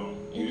individual.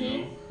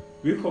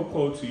 Wake-up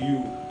call to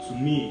you, to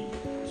me,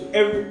 to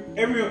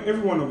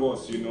every one of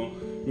us.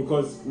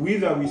 Because we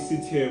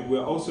sit here,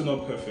 we're also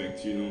not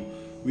perfect.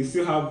 We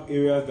still have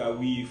areas that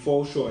we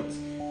fall short.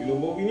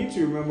 But we need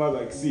to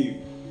remember,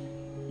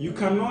 you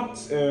cannot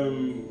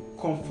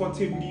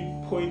comfortably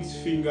point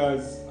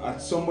fingers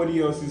at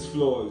somebody else's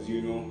flaws,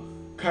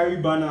 carry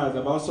banners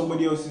about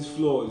somebody else's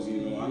flaws,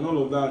 and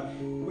all of that.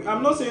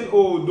 I'm not saying,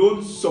 oh,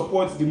 don't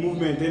support the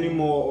movement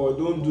anymore or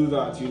don't do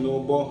that,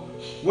 but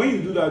when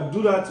you do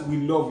that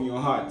with love in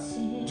your heart.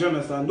 Do you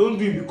understand? Don't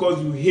do it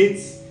because you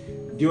hate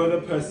the other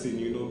person,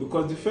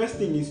 because the first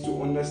thing is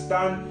to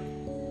understand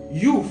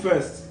you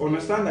first,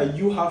 understand that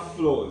you have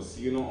flaws,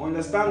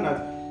 understand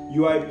that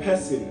you are a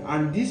person,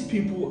 and these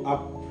people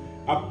are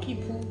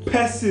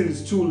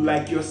persons too,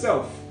 like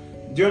yourself.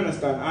 Do you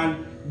understand?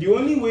 And the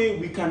only way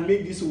we can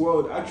make this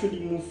world actually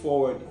move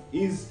forward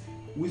is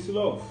with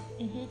love.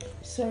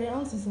 Sorry, I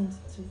want to say something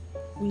too.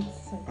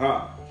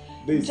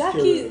 Wait,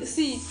 Jackie,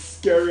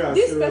 scary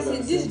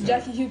this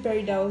Jackie Hill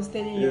Perry that I was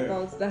telling you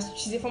about, that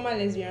she's a former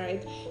lesbian,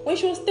 right? When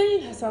she was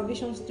telling her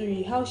salvation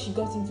story, how she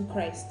got into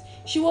Christ,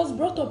 she was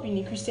brought up in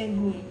a Christian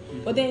home,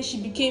 but then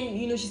she became,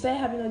 she started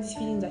having all these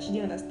feelings that she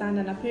didn't understand,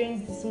 and her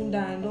parents disowned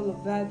her and all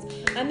of that.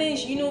 And then,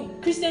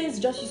 Christians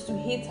just used to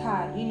hate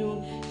her.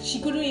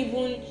 She couldn't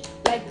even,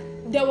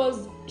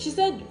 she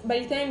said by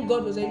the time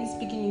God was already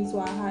speaking into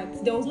her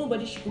heart, there was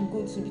nobody she could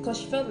go to, because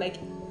she felt like,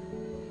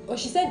 or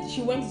she said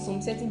she went to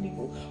some certain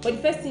people, but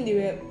the first thing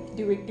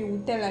they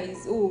would tell her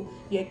is, oh,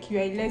 you're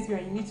a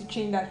lesbian, you need to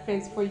change that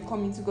first before you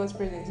come into God's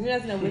presence.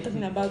 That's what we're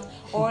talking about.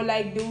 Or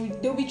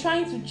they'll be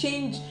trying to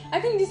change. I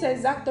think this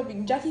exact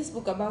topic, Jackie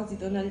spoke about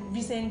it on a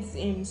recent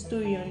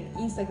story on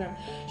Instagram.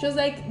 She was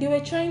like, they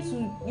were trying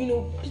to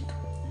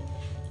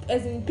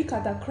pick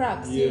at her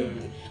cracks,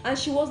 and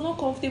she was not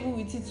comfortable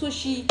with it, so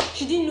she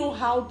didn't know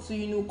how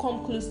to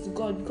come close to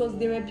God, because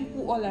there were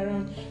people all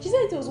around. She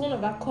said it was one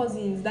of her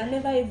cousins that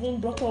never even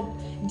brought up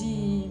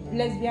the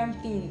lesbian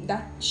thing,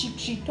 that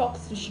she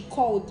talked to, she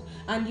called,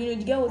 and the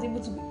girl was able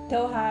to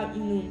tell her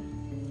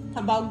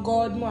about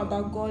God, more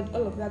about God,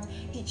 all of that.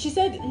 She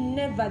said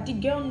the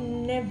girl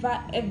never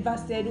ever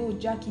said, oh,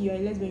 Jackie, you're a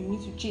lesbian, you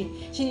need to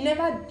change. She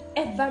never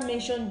ever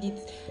mentioned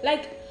it.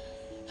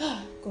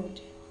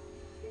 God.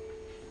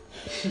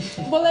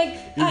 But like,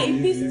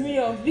 it pissed me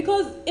off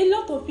because a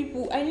lot of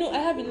people, I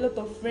have a lot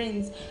of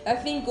friends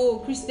that think, oh,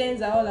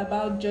 Christians are all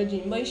about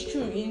judging. But it's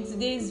true, in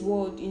today's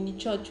world, in the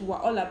church, we're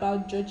all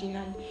about judging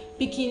and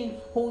picking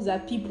holes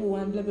at people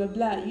and blah blah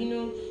blah,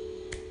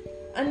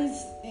 and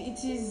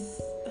it is.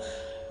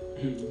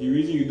 The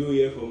reason you don't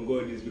hear from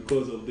God is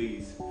because of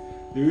this.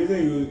 The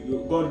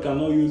reason God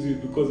cannot use you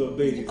is because of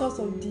this. Because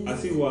of this. I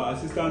see what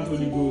Assistant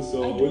Holy Ghost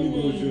or Holy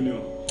Ghost Junior.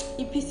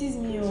 It pisses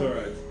me off. It's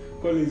alright.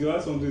 Collins, you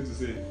have something to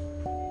say.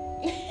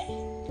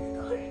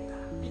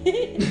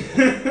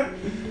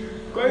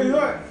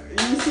 Collins,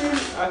 you see,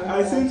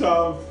 I seem to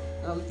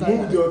have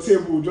moved your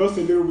table just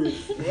a little bit.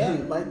 Yeah,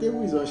 my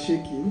table is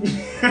shaking.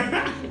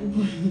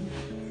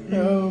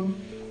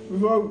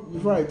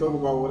 Before I talk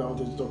about what I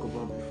wanted to talk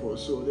about before,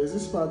 so there's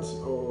this part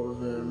of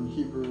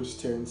Hebrews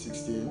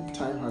 10:16.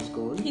 Time has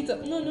gone. Hit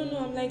us. No.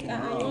 I'm like, you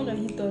wanna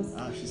hit us?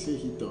 She said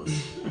hit us.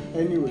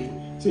 Anyway,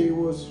 so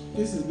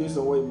this is based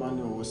on what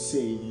Emmanuel was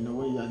saying.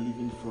 When you are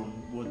living from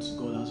what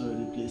God has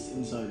already placed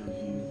inside of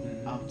you,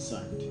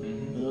 outside.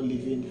 You're not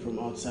living from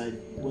outside.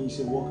 When you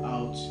say walk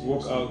out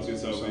your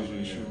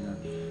salvation. Yeah.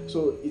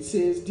 So it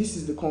says, "This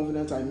is the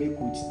covenant I make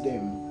with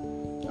them.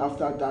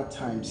 After that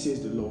time, says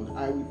the Lord,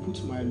 I will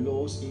put my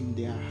laws in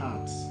their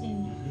hearts,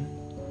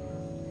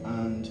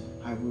 and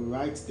I will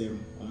write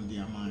them on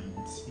their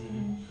minds."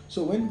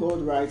 So when God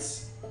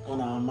writes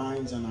on our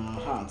minds and our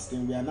hearts,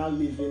 then we are now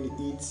living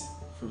it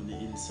from the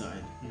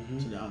inside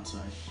to the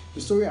outside.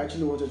 The story I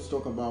actually wanted to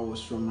talk about was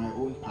from my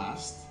own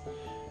past,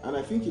 and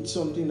I think it's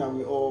something that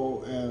we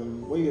all,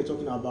 when you're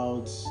talking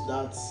about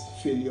that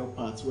failure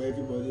part, where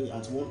everybody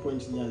at one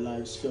point in their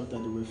lives felt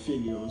that they were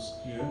failures,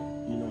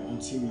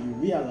 until you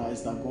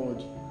realize that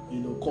God,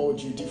 called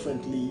you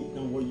differently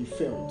than what you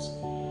felt.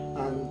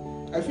 And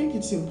I think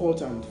it's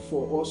important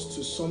for us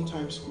to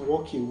sometimes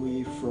walk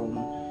away from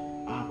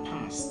our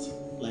past,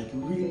 like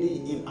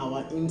really in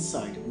our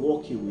inside,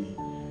 walk away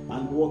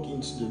and walk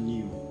into the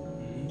new,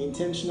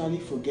 intentionally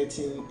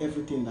forgetting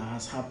everything that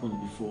has happened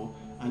before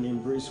and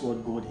embrace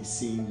what God is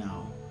saying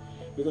now.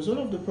 Because one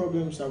of the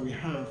problems that we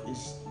have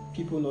is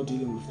people not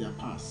dealing with their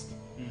past,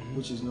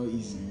 which is not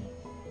easy.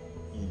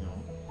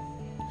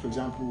 For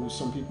example,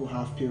 some people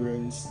have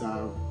parents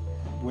that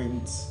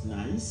went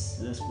nice,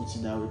 let's put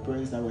it that way,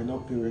 parents that were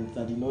not parents,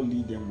 that did not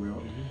lead them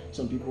well.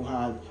 Some people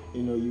had,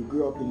 you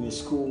grew up in a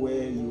school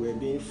where you were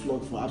being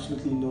flogged for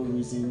absolutely no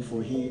reason,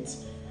 for hate.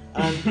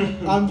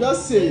 And I'm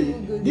just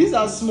saying, these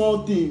are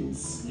small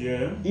things.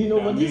 Yeah.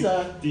 But these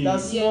are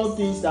small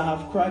things that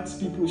have cracked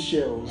people's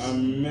shells.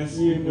 And mess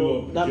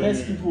people up. That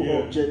mess people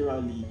up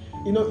generally.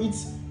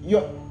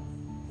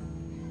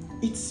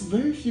 It's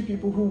very few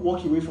people who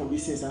walk away from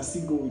these things and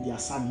still go with their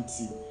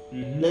sanity.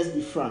 Let's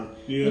be frank.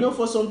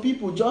 For some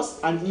people,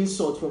 just an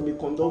insult from a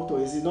conductor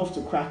is enough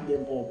to crack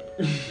them up.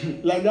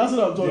 Like, that's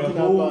what I'm talking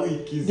about.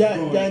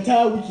 Their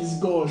entire week is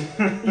gone.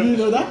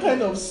 That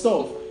kind of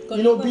stuff.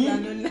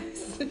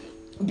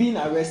 Being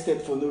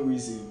arrested for no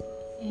reason.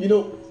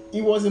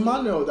 It was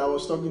Emmanuel that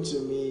was talking to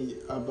me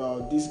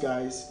about these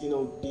guys.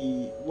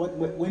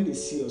 When they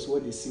see us,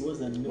 what they see. What's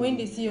that? When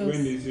they see us.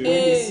 When they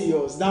see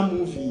us. That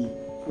movie.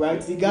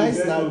 Right, the guys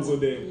that go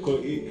there,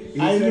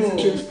 I know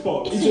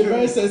it's a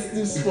very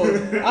sensitive spot.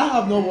 I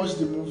have not watched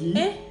the movie.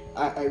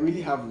 I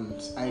really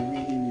haven't. I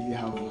really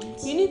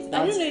haven't. You need.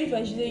 I don't know if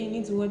I should say you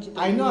need to watch it.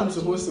 I know I'm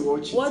supposed to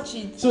watch it. Watch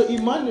it. So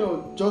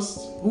Emmanuel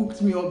just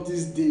hooked me up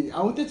this day.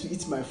 I wanted to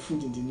eat my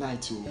food in the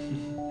night too.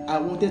 I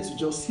wanted to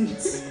just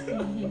eat.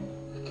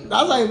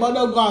 That's why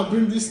Emmanuel go and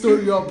bring this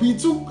story up. He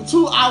took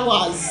 2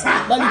 hours.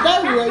 By the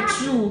time we were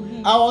through,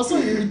 I was so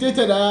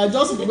irritated that I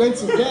just went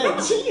to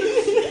bed.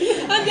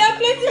 And there are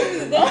plenty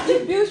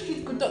movies. Bill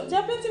Street could talk. There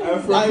are plenty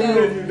movies.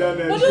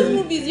 But those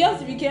movies, you have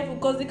to be careful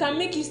because they can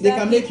make you. They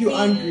can make you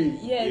angry.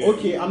 Yes.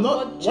 Okay, I'm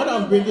not. What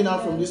I'm bringing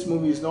out from this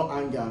movie is not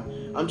anger.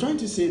 I'm trying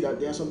to say that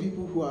there are some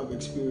people who have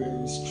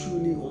experienced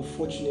truly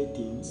unfortunate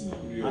things,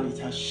 and it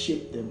has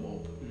shaped them up.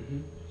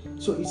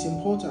 So it's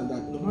important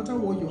that no matter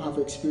what you have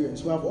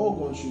experienced, we have all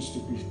gone through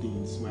stupid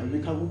things, right? We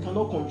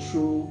cannot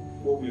control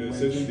what we went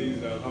through. Certain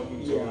things that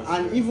happen to us.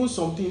 And even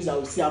some things that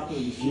will still happen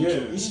in the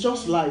future. It's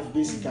just life,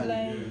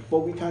 basically. But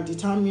we can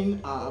determine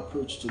our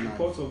approach to life.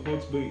 Pot of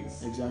hot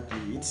beans.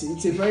 Exactly. It's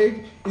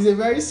a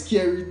very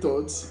scary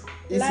thought.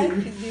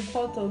 Life is the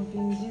pot of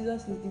beans.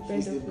 Jesus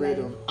is the bread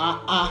of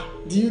life.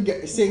 Do you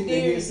say it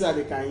again so that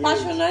they can hear?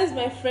 Patronize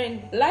my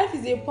friend. Life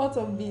is a pot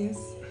of beans.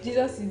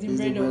 Jesus is the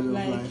bread of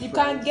life. You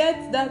can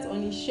get that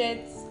on a shirt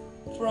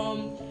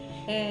from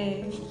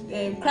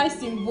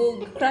Christ in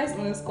Vogue, Christ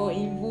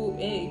 _in Vogue,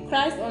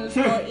 Christ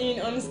 _in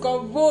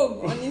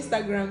 _Vogue on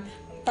Instagram.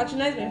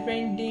 Patronize my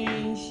friend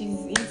Dane.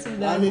 She's into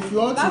that. And if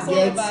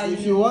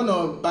you want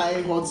to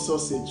buy hot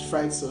sausage,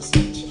 fried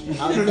sausage,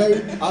 I'm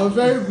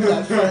very good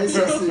at fried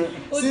sausage.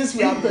 Since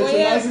we are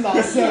patronizing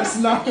ourselves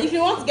now. If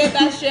you want to get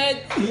that shirt,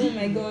 oh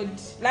my God,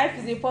 life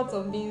is a pot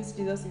of beans.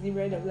 Jesus is the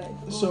bread of life.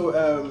 So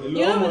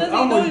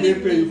how much they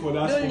pay you for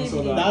that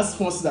sponsor? That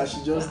sponsor that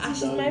she just did.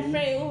 She's my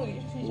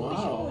friend.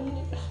 Wow.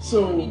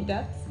 So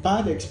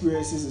bad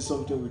experiences is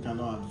something we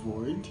cannot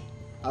avoid.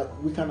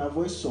 we can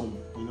avoid some,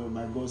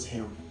 by God's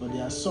help, but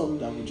there are some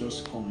that will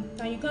just come.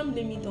 And you can't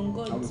blame it on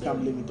God. And we can't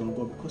blame it on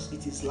God because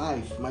it is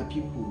life, my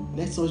people.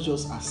 Let's not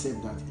just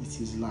accept that it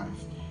is life.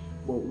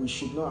 But we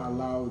should not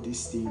allow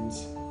these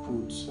things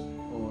put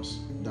us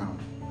down.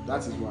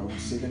 That is what I would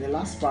say. Then the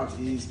last part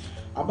is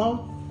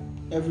about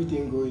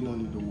everything going on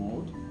in the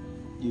world.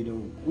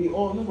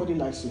 Nobody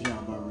likes to hear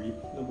about rape.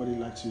 Nobody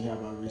likes to hear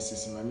about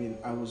racism. I mean,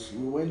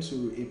 we went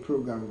to a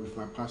program with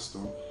my pastor,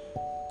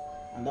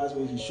 and that's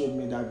when he showed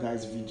me that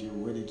guy's video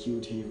where they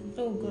killed him.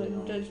 Oh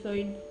God, George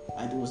Floyd.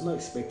 I was not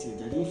expecting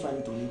it. I didn't find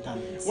it on the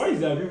internet. Why is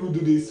that people do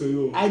this to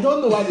you? I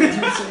don't know what they do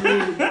to me.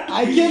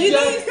 I came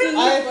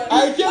there.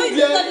 I came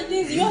there.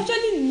 You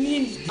actually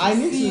need.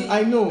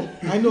 I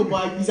know,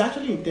 but it's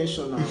actually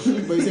intentional.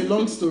 But it's a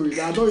long story.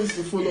 I don't used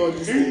to follow all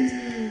these things.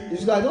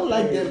 It's because I don't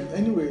like them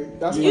anyway.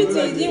 That's you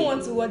didn't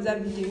want to watch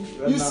that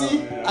video. You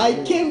see,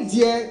 I came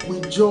there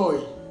with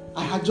joy.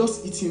 I had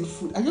just eaten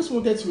food. I just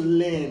wanted to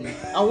learn.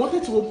 I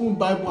wanted to open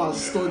Bible and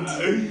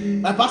study.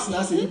 My pastor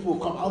now said, "People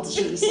come out to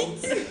show you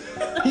something."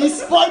 He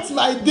spoilt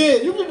my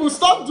day. You people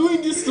stop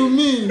doing this to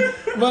me.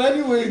 But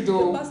anyway,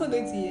 though. Pastor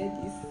going to hear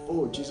this.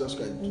 Oh Jesus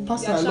Christ,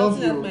 Pastor, I love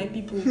you. At my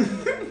people.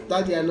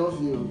 Daddy, I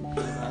love you.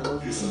 I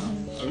love you, sir.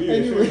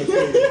 Anyway,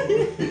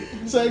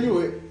 so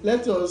anyway,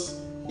 let us.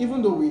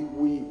 Even though we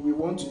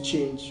want to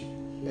change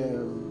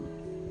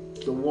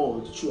the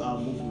world through our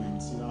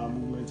movement, our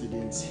movement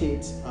against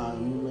hate, our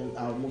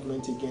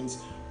movement against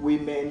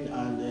women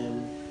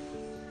and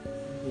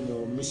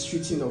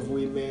mistreating of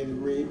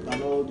women, rape,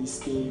 and all these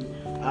things.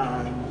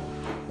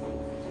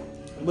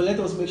 But let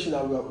us make sure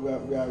that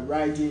we are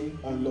riding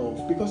on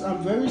love, because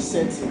I'm very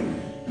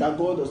certain that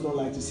God does not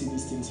like to see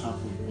these things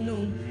happen.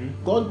 No.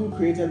 God who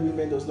created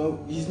women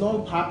He's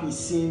not happy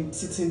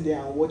sitting there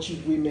and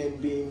watching women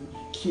being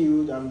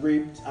killed and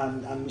raped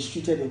and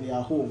mistreated in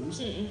their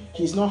homes.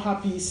 He's not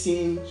happy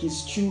seeing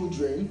his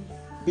children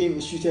being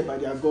mistreated by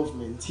their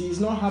government. He's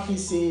not happy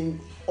seeing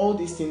all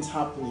these things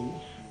happening,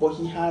 but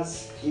he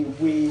has a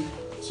way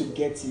to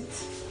get it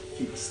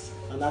fixed,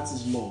 and that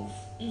is love.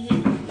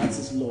 That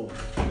is love.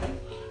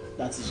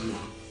 That is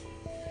love.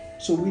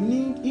 So we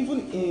need,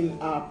 even in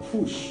our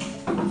push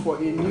for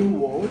a new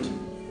world,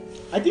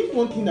 I think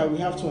one thing that we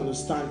have to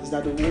understand is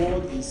that the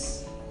world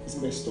is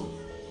messed up.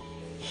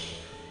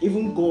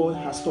 Even God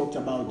has talked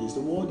about this.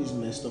 The world is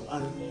messed up,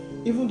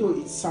 and even though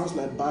it sounds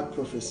like bad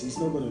prophecy, it's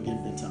not going to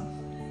get better,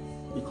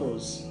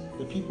 because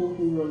the people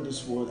who run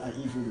this world are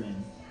evil men.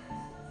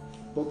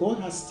 But God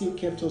has still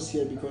kept us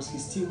here because He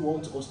still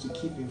wants us to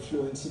keep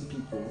influencing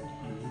people.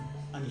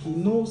 And He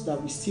knows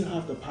that we still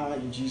have the power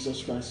in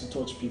Jesus Christ to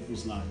touch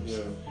people's lives.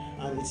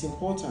 And it's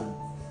important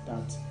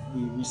that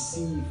we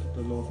receive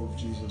the love of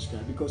Jesus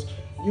Christ, because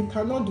you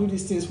cannot do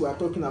these things we are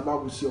talking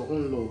about with your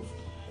own love.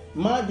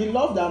 The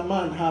love that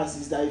man has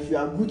is that if you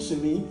are good to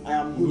me, I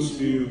am good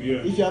to you.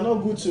 If you are not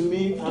good to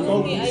me, I'm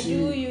not good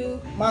to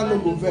you. Man no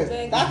go vex.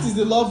 That is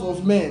the love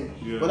of men.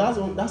 But that's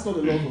not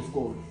the love of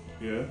God.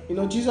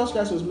 Jesus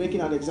Christ was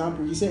making an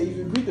example. He said, if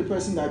you greet the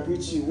person that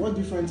greets you, what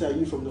difference are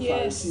you from the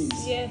Pharisees?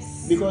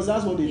 Yes. Because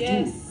that's what they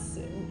do.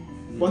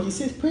 But He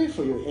says, pray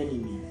for your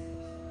enemy.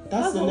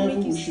 That's the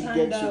level we should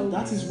get to.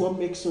 That is what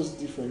makes us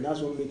different.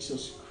 That's what makes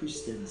us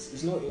Christians.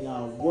 It's not in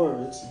our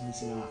words,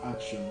 it's in our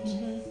actions.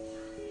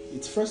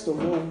 It's first of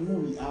all who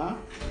we are,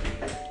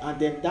 and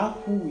then that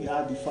who we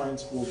are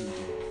defines what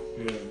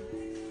we do.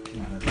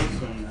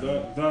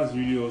 That's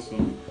really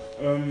awesome.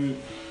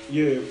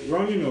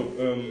 Rounding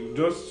up,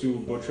 just to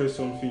buttress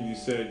something you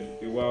said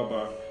a while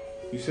back,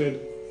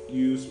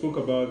 you spoke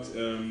about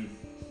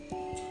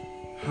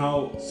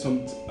how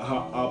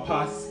our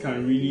past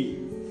can really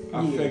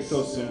affect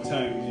us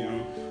sometimes,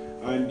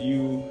 and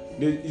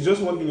it's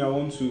just one thing I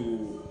want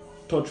to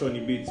touch on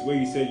a bit, where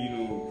you said,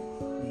 you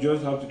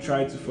just have to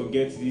try to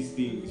forget these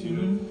things,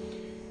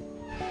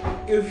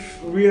 If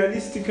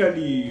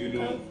realistically,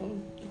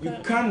 you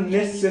can't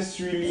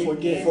necessarily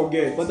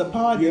forget. But the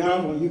power you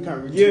have on you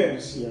can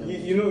reduce. What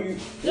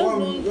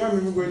I'm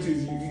even going to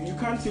is you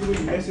can't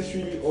even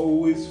necessarily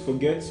always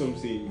forget some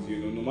things,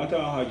 no matter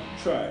how hard you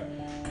try.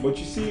 But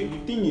you see, the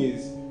thing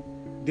is,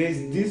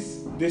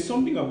 there's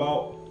something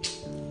about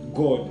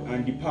God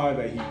and the power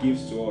that He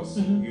gives to us,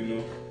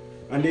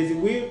 and there's a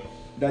way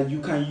that you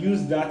can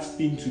use that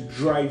thing to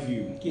drive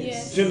you.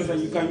 Yes. Do you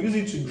understand? You can use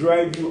it to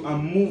drive you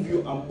and move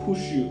you and push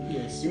you.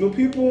 Yes.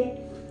 People.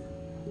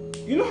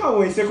 You know how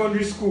we're in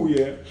secondary school,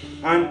 and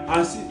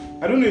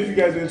I don't know if you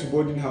guys went to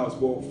boarding house,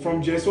 but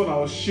from JS1 I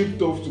was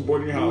shipped off to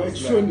boarding house.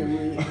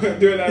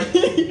 They were like,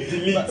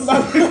 delete.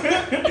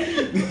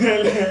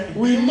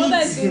 We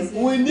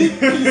need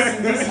peace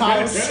in this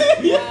house.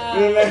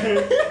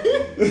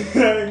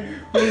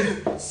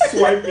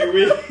 Swipe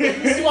away.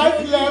 Swipe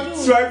left.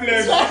 Swipe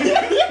left.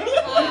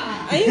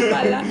 Are you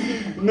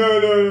laughing? No.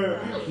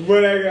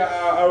 But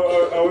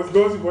I was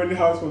going to boarding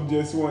house from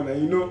JS1,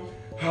 and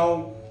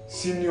how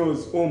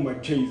seniors, oh my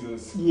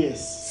Jesus.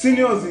 Yes.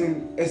 Seniors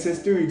in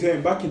SS3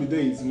 then, back in the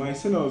days, my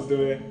seniors, they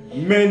were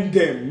men.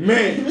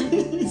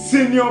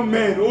 Senior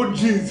men, oh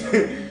jeez.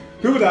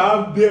 People that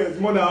have beards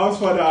more than house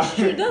father.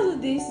 True, that's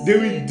what they say. They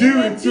will deal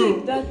with you.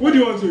 What do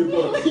you want to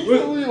report? What do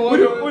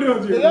you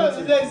want to report?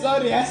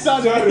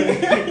 Sorry.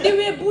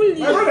 They were bullied.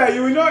 My brother,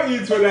 you will not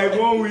eat for like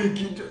 1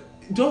 week.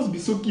 Just be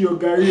soaking your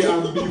gari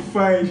and be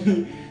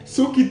fine.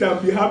 Soak it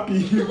and be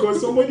happy because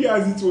somebody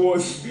has it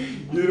worse.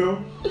 You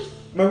know.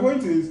 My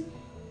point is,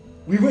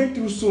 we went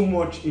through so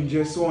much in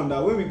JS1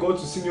 that when we got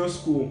to senior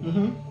school,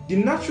 the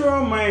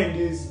natural mind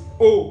is,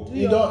 oh,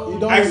 You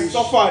don't I wish.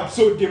 suffered,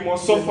 so they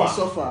must They suffer. must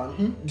suffer.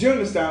 Do you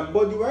understand?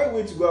 But the right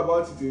way to go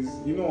about it is,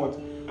 you know what?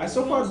 I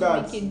suffered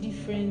that Make a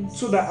difference.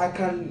 so that I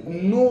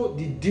can know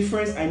the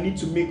difference I need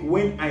to make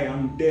when I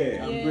am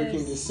there. I'm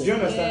breaking this Do you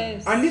cycle. understand?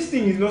 Yes. And this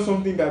thing is not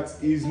something that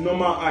is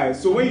normal eye.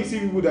 So when you see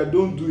people that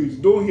don't do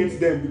it, don't hate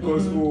them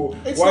because oh,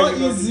 It's why not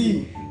they easy.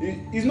 do it?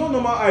 It's not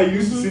normal eye. You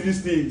used to see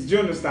these things. Do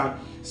you understand?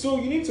 So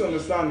you need to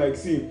understand, like,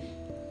 see,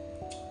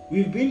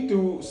 we've been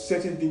through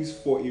certain things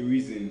for a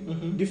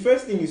reason. The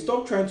first thing is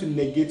stop trying to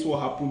negate what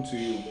happened to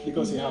you.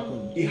 Because it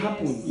happened. It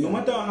happened. No Yeah.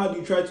 matter how hard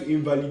you try to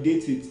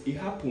invalidate it, it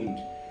happened.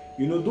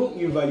 You know, don't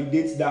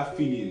invalidate that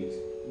feeling.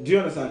 Do you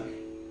understand?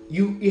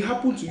 It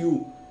happened to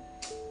you.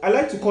 I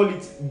like to call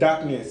it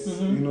darkness.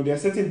 You know, there are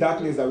certain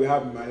darkness that we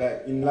have in my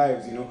life, in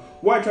lives. You know,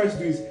 what I try to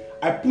do is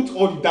I put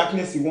all the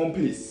darkness in one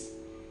place.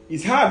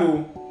 It's hard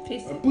though.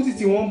 Face I it. put it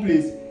in one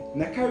place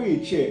and I carry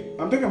a chair.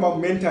 I'm talking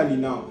about mentally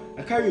now.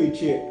 I carry a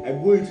chair. I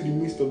go into the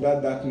midst of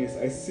that darkness.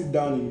 I sit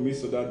down in the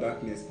midst of that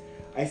darkness.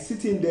 I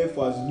sit in there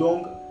for as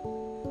long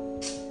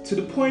to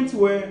the point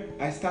where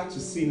I start to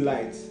see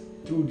light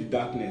through the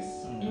darkness.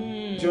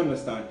 Do you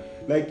understand?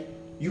 Like,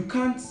 you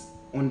can't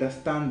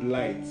understand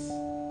light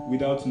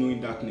without knowing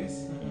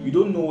darkness. You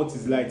don't know what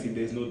is light if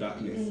there's no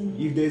darkness.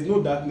 If there's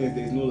no darkness,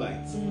 there's no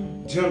light.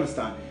 Do you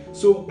understand?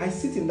 So I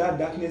sit in that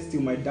darkness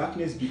till my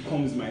darkness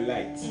becomes my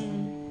light.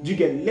 Do you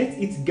get? Let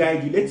it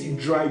guide you, let it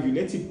drive you,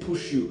 let it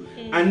push you.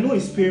 I know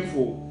it's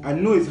painful, I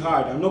know it's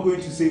hard. I'm not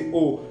going to say,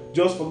 oh,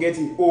 just forget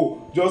it,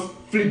 oh, just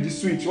flip the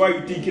switch. Why are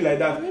you thinking like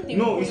that?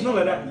 No, it's not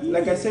like that.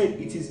 Like I said,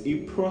 it is a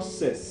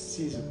process.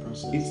 It is a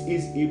process. It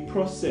is a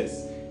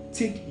process.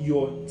 Take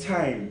your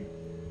time.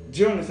 Do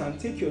you understand?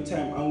 Take your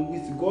time, and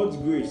with God's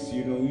grace,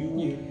 you know,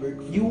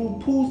 you will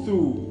pull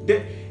through.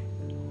 The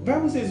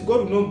Bible says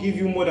God will not give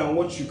you more than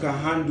what you can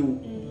handle.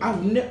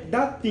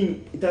 That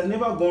thing, it has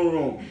never gone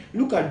wrong.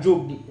 Look at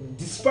Job.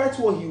 Despite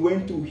what he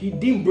went through, he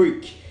didn't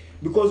break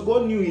because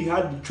God knew he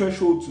had the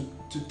threshold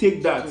to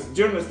take that.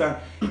 Do you understand?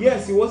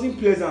 Yes, it wasn't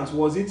pleasant,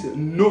 was it?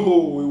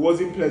 No, it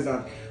wasn't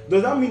pleasant.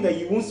 Does that mean that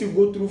you won't still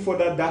go through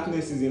further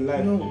darknesses in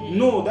life?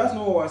 No, that's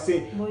not what we're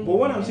saying. But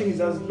what I'm saying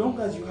is, as long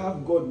as you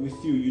have God with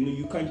you, you know,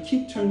 you can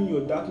keep turning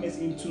your darkness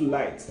into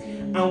light.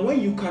 And when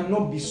you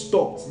cannot be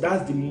stopped,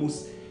 that's the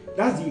most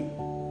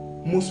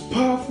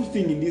powerful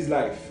thing in this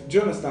life. Do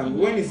you understand?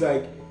 When it's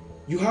like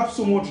you have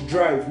so much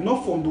drive,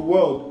 not from the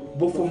world,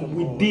 but from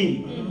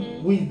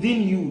within.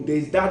 Within you,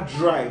 there's that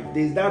drive.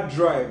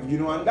 You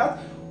know, and that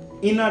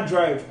inner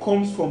drive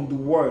comes from the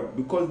word,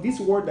 because this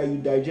word that you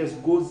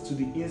digest goes to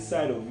the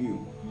inside of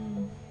you.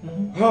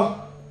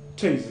 Oh,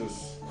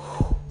 Jesus.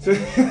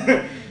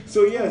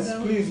 So yes,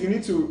 please, you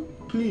need to,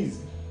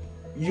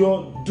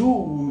 your do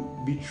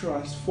will be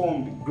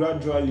transformed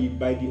gradually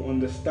by the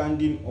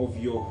understanding of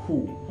your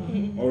who.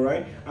 All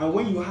right, and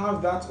when you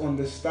have that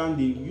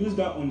understanding, use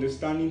that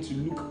understanding to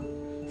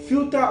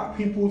filter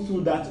people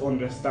through that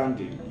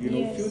understanding. You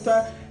know,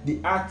 filter the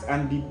act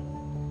and the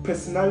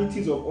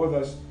personalities of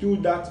others through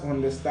that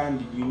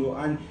understanding. You know,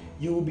 and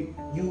you will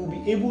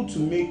be able to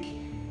make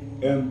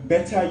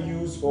better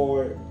use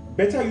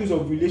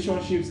of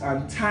relationships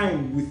and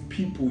time with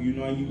people, you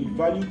know, and you will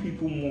value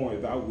people more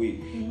that way.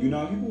 You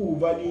know, people will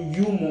value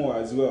you more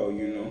as well,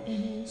 you know.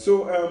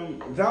 So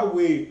that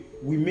way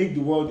we make the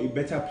world a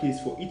better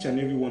place for each and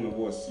every one of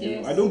us.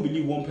 You know, I don't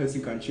believe one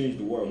person can change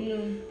the world.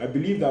 I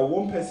believe that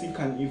one person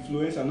can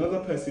influence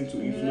another person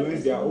to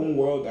influence their own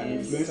world and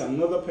influence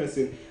another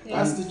person.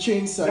 That's the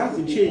chain cycle. That's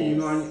the chain, you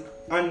know,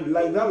 and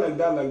like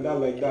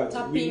that.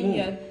 Tapping,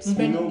 you're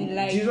spreading the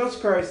light. Jesus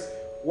Christ.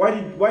 Why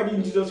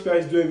didn't Jesus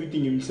Christ do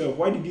everything himself?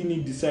 Why did he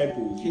need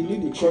disciples? He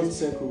need the chain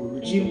circle with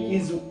which we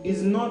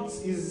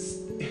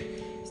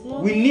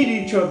need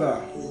each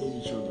other.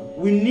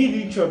 We need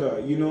each other,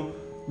 you know.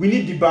 We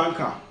need the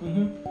banker.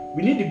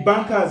 We need the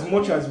banker as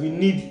much as we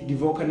need the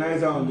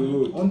vulcanizer on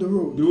the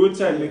road. The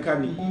roadside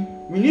mechanic.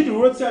 We need the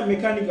roadside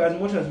mechanic as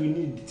much as we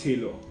need the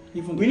tailor.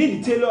 We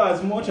need the tailor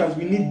as much as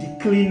we need the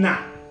cleaner.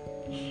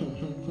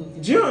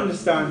 Do you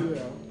understand?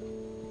 Yeah.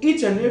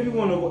 Each and every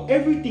one of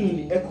everything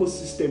in the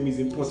ecosystem is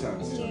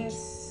important.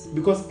 Yes.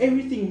 Because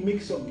everything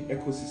makes up the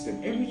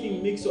ecosystem.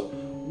 Everything makes up.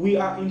 We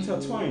are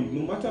intertwined.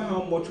 No matter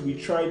how much we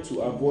try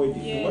to avoid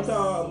it, no matter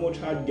how much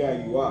hard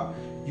guy you are,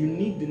 you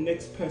need the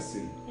next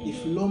person.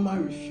 If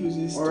Loma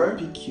refuses to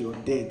pick your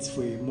dates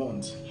for a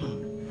month,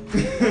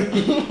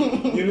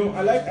 you know,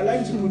 I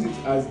like to put it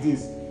as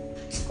this.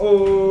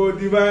 Oh,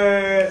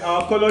 divine!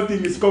 Our color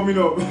thing is coming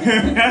up. Oh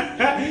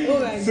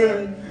my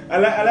God. I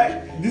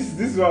like this.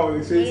 This is what I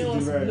was saying.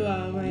 Divine.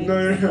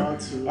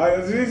 No. I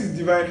was saying to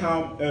divine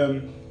how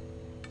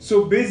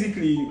So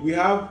basically, we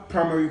have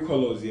primary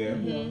colors here: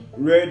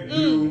 red,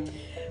 blue.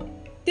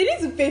 They need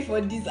to pay for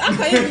this. How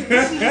can you be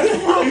teaching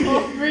this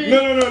for free?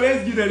 No.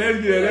 Let's do that.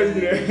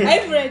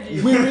 I'm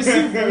ready. We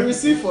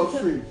receive for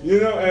free.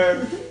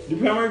 The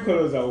primary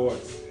colors are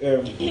what?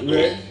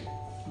 Red,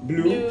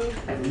 blue,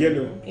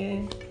 yellow.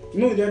 Yeah.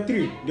 No, there are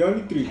three. There are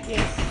only three.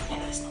 Yes.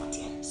 Yellow is not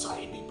here.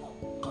 Sorry,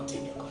 people.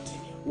 Continue.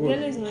 What?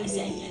 Yellow is not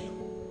there.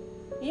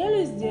 Yellow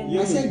is there.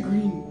 Yeah. I said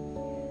green.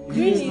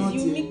 Green is not you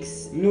here.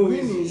 mix. No, Green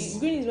it's- is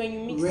Green is when you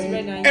mix Red.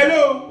 red and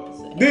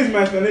Hello. This is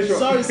my explanation.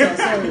 sorry, sir.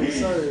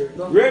 Sorry.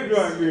 Don't- Red, blue,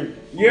 and green.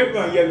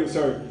 Yellow and yellow.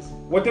 Sorry.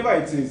 Whatever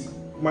it is,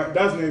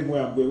 that's not even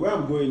where I'm going. Where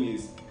I'm going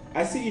is,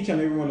 I see each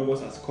and every one of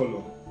us as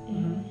color.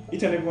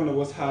 Each and every one of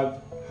us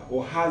have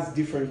or has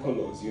different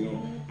colors.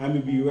 I may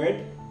be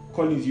red.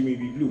 Collins, you may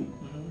be blue.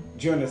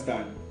 Do you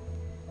understand?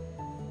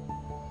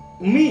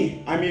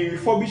 Me, I may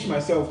refurbish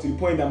myself to the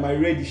point that my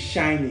red is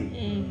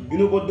shining.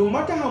 But no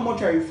matter how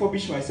much I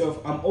refurbish myself,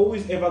 I'm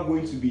always ever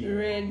going to be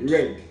red.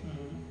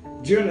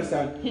 Do you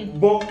understand?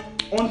 But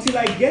until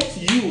I get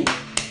you,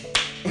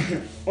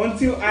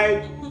 until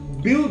I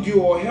build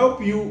you or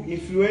help you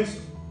influence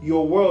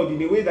your world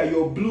in a way that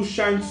your blue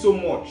shines so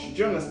much,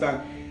 do you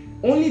understand?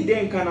 Only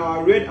then can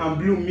our red and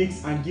blue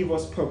mix and give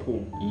us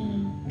purple.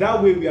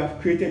 That way we have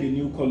created a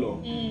new color.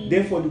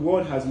 Therefore the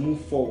world has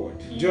moved forward.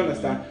 Do you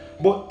understand?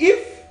 But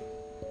if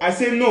I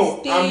say no,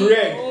 Stay. I'm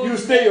red, you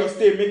stay your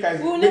stay, make us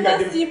We will make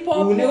never us see we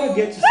purple. will never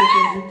get to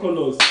secondary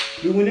colors.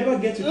 We will never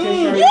get to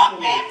tertiary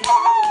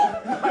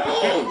colors.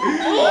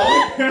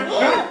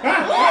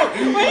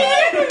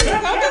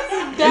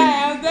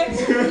 I was like,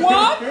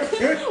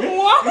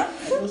 what?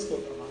 Let's talk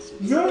about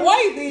it. So,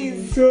 Why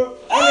this? so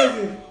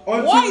honestly,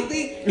 Why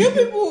this? You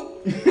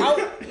people,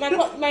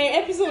 my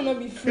episode will not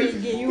be free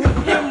again. You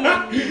will pay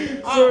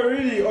money. so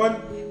really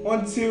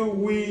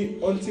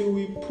until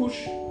we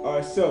push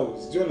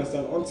ourselves, do you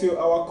understand? Until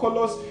our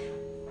colors,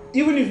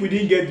 even if we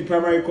didn't get the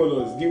primary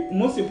colors, the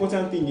most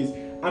important thing is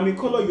I'm a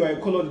color, you are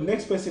a color, the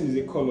next person is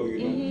a color,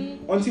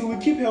 Until we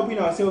keep helping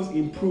ourselves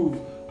improve,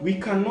 we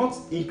cannot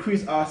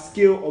increase our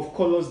scale of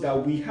colors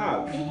that we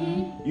have.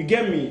 You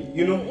get me?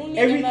 Only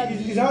Every ever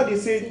is how they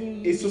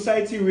say a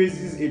society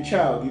raises a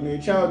child. A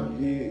child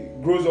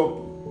grows up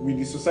with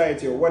the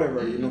society or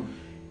whatever,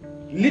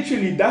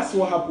 Literally, that's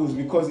what happens,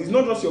 because it's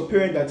not just your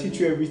parent that teach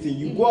you everything.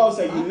 You go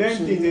outside, you learn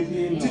things. They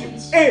teach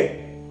you,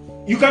 hey,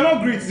 you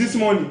cannot greet this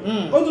morning.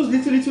 All those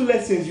little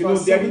lessons,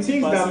 they are the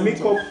things that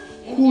make up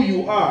who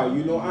you are,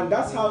 and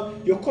that's how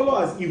your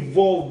color has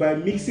evolved, by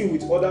mixing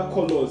with other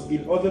colors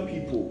in other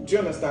people. Do you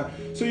understand?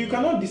 So you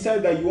cannot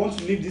decide that you want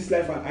to live this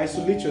life and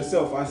isolate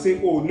yourself and say,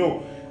 oh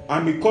no,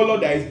 I'm a color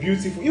that is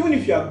beautiful. Even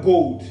if you are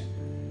gold,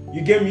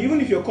 you get me? Even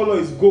if your color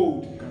is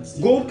gold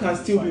can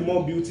still be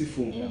more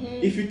beautiful.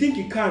 If you think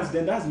it can't,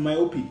 then that's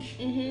myopic.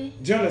 Do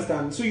you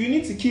understand? So you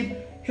need to keep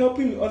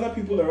helping other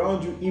people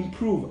around you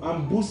improve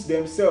and boost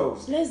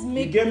themselves. Let's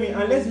make You get me?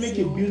 And let's make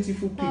a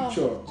beautiful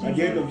picture at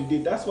the end of the day.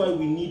 That's why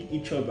we need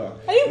each other.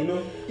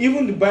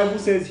 Even the Bible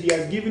says He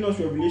has given us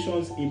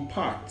revelations in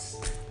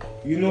parts.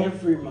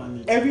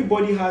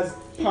 Everybody has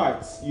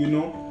parts.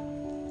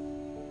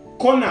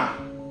 Corner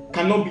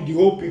cannot be the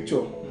whole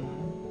picture.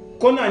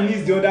 Corner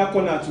needs the other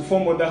corner to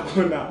form other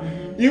corner.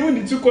 Even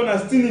the two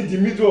corners still need the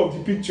middle of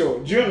the picture.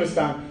 Do you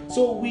understand?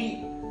 So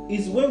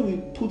it's when we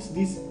put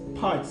these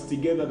parts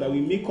together that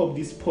we make up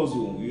this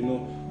puzzle.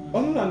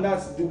 Other than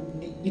that,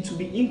 it will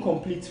be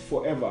incomplete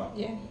forever.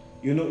 Yeah.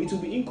 It will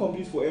be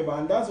incomplete forever,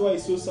 and that's why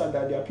it's so sad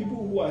that there are people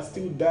who are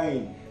still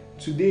dying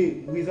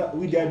today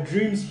with their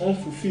dreams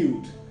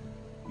unfulfilled.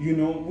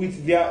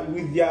 With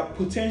their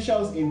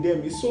potentials in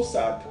them. It's so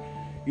sad.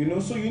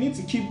 So you need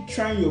to keep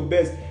trying your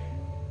best.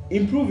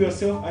 Improve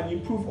yourself and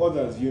improve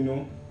others,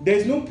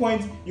 There's no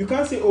point, you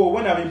can't say, oh,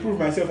 when I've improved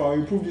myself, I'll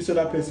improve this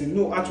other person.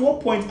 No, at what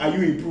point are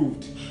you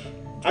improved?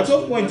 At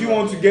what point do you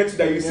want to get to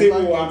that you say,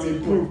 oh, I'm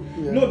improved?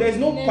 Yeah. No, there's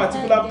no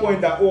particular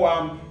point that, oh,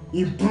 I'm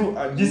improved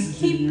and this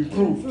is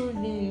improved.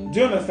 Do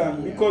you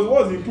understand? Because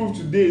what's improved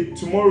today,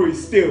 tomorrow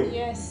is stale.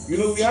 Yes.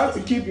 We have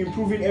to keep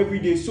improving every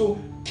day. So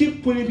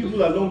keep pulling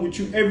people along with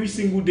you every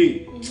single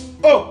day.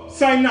 Oh,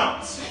 sign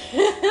out.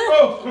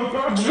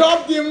 Oh,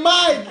 Drop the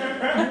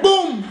mic.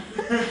 Boom.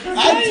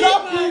 I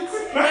dropped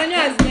it. Manu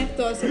has left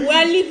us. We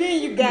are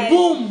leaving you guys.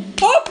 Boom.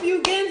 Hope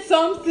you gained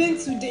something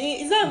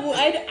today. Is that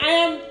I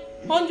am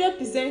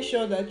 100%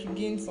 sure that you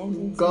gained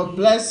something. God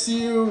bless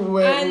you.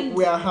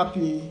 We are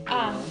happy.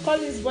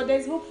 Collins, but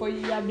there's hope for you.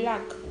 You are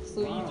black,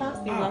 so you can't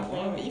stay black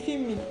forever. If you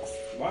mix,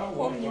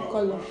 form new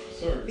color.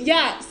 Sorry.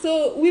 Yeah.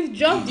 So we've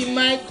dropped the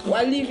mic.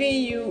 We're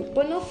leaving you,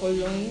 but not for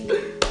long.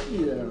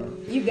 Yeah.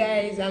 You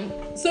guys, I'm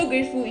so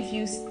grateful if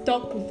you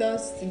stuck with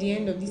us to the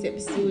end of this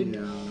episode.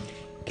 Yeah.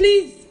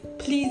 Please,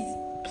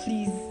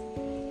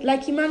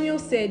 like Emmanuel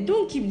said,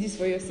 don't keep this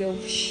for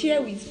yourself.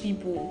 Share with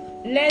people.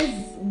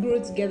 Let's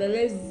grow together.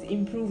 Let's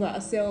improve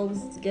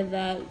ourselves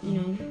together.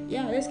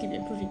 Let's keep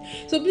improving.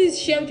 So please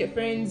share with your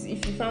friends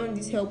if you found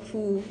this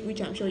helpful,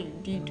 which I'm sure you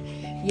did.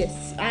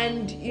 Yes.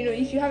 And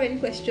if you have any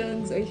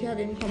questions or if you have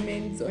any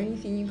comments or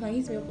anything, you can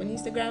hit me up on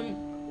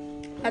Instagram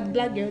at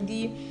Black Girl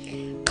D.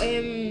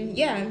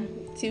 Yeah,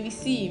 till we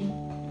see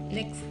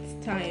next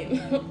time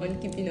on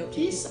Keeping Up.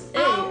 Peace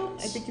Hey, out.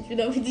 I think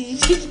Keeping Up with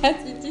DJ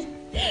chat with you.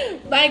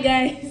 Bye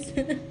guys.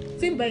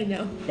 Say bye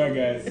now. Bye,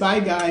 guys. Bye,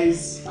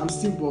 guys. I'm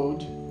still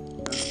bored.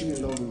 I'm still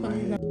in love with my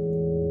hair.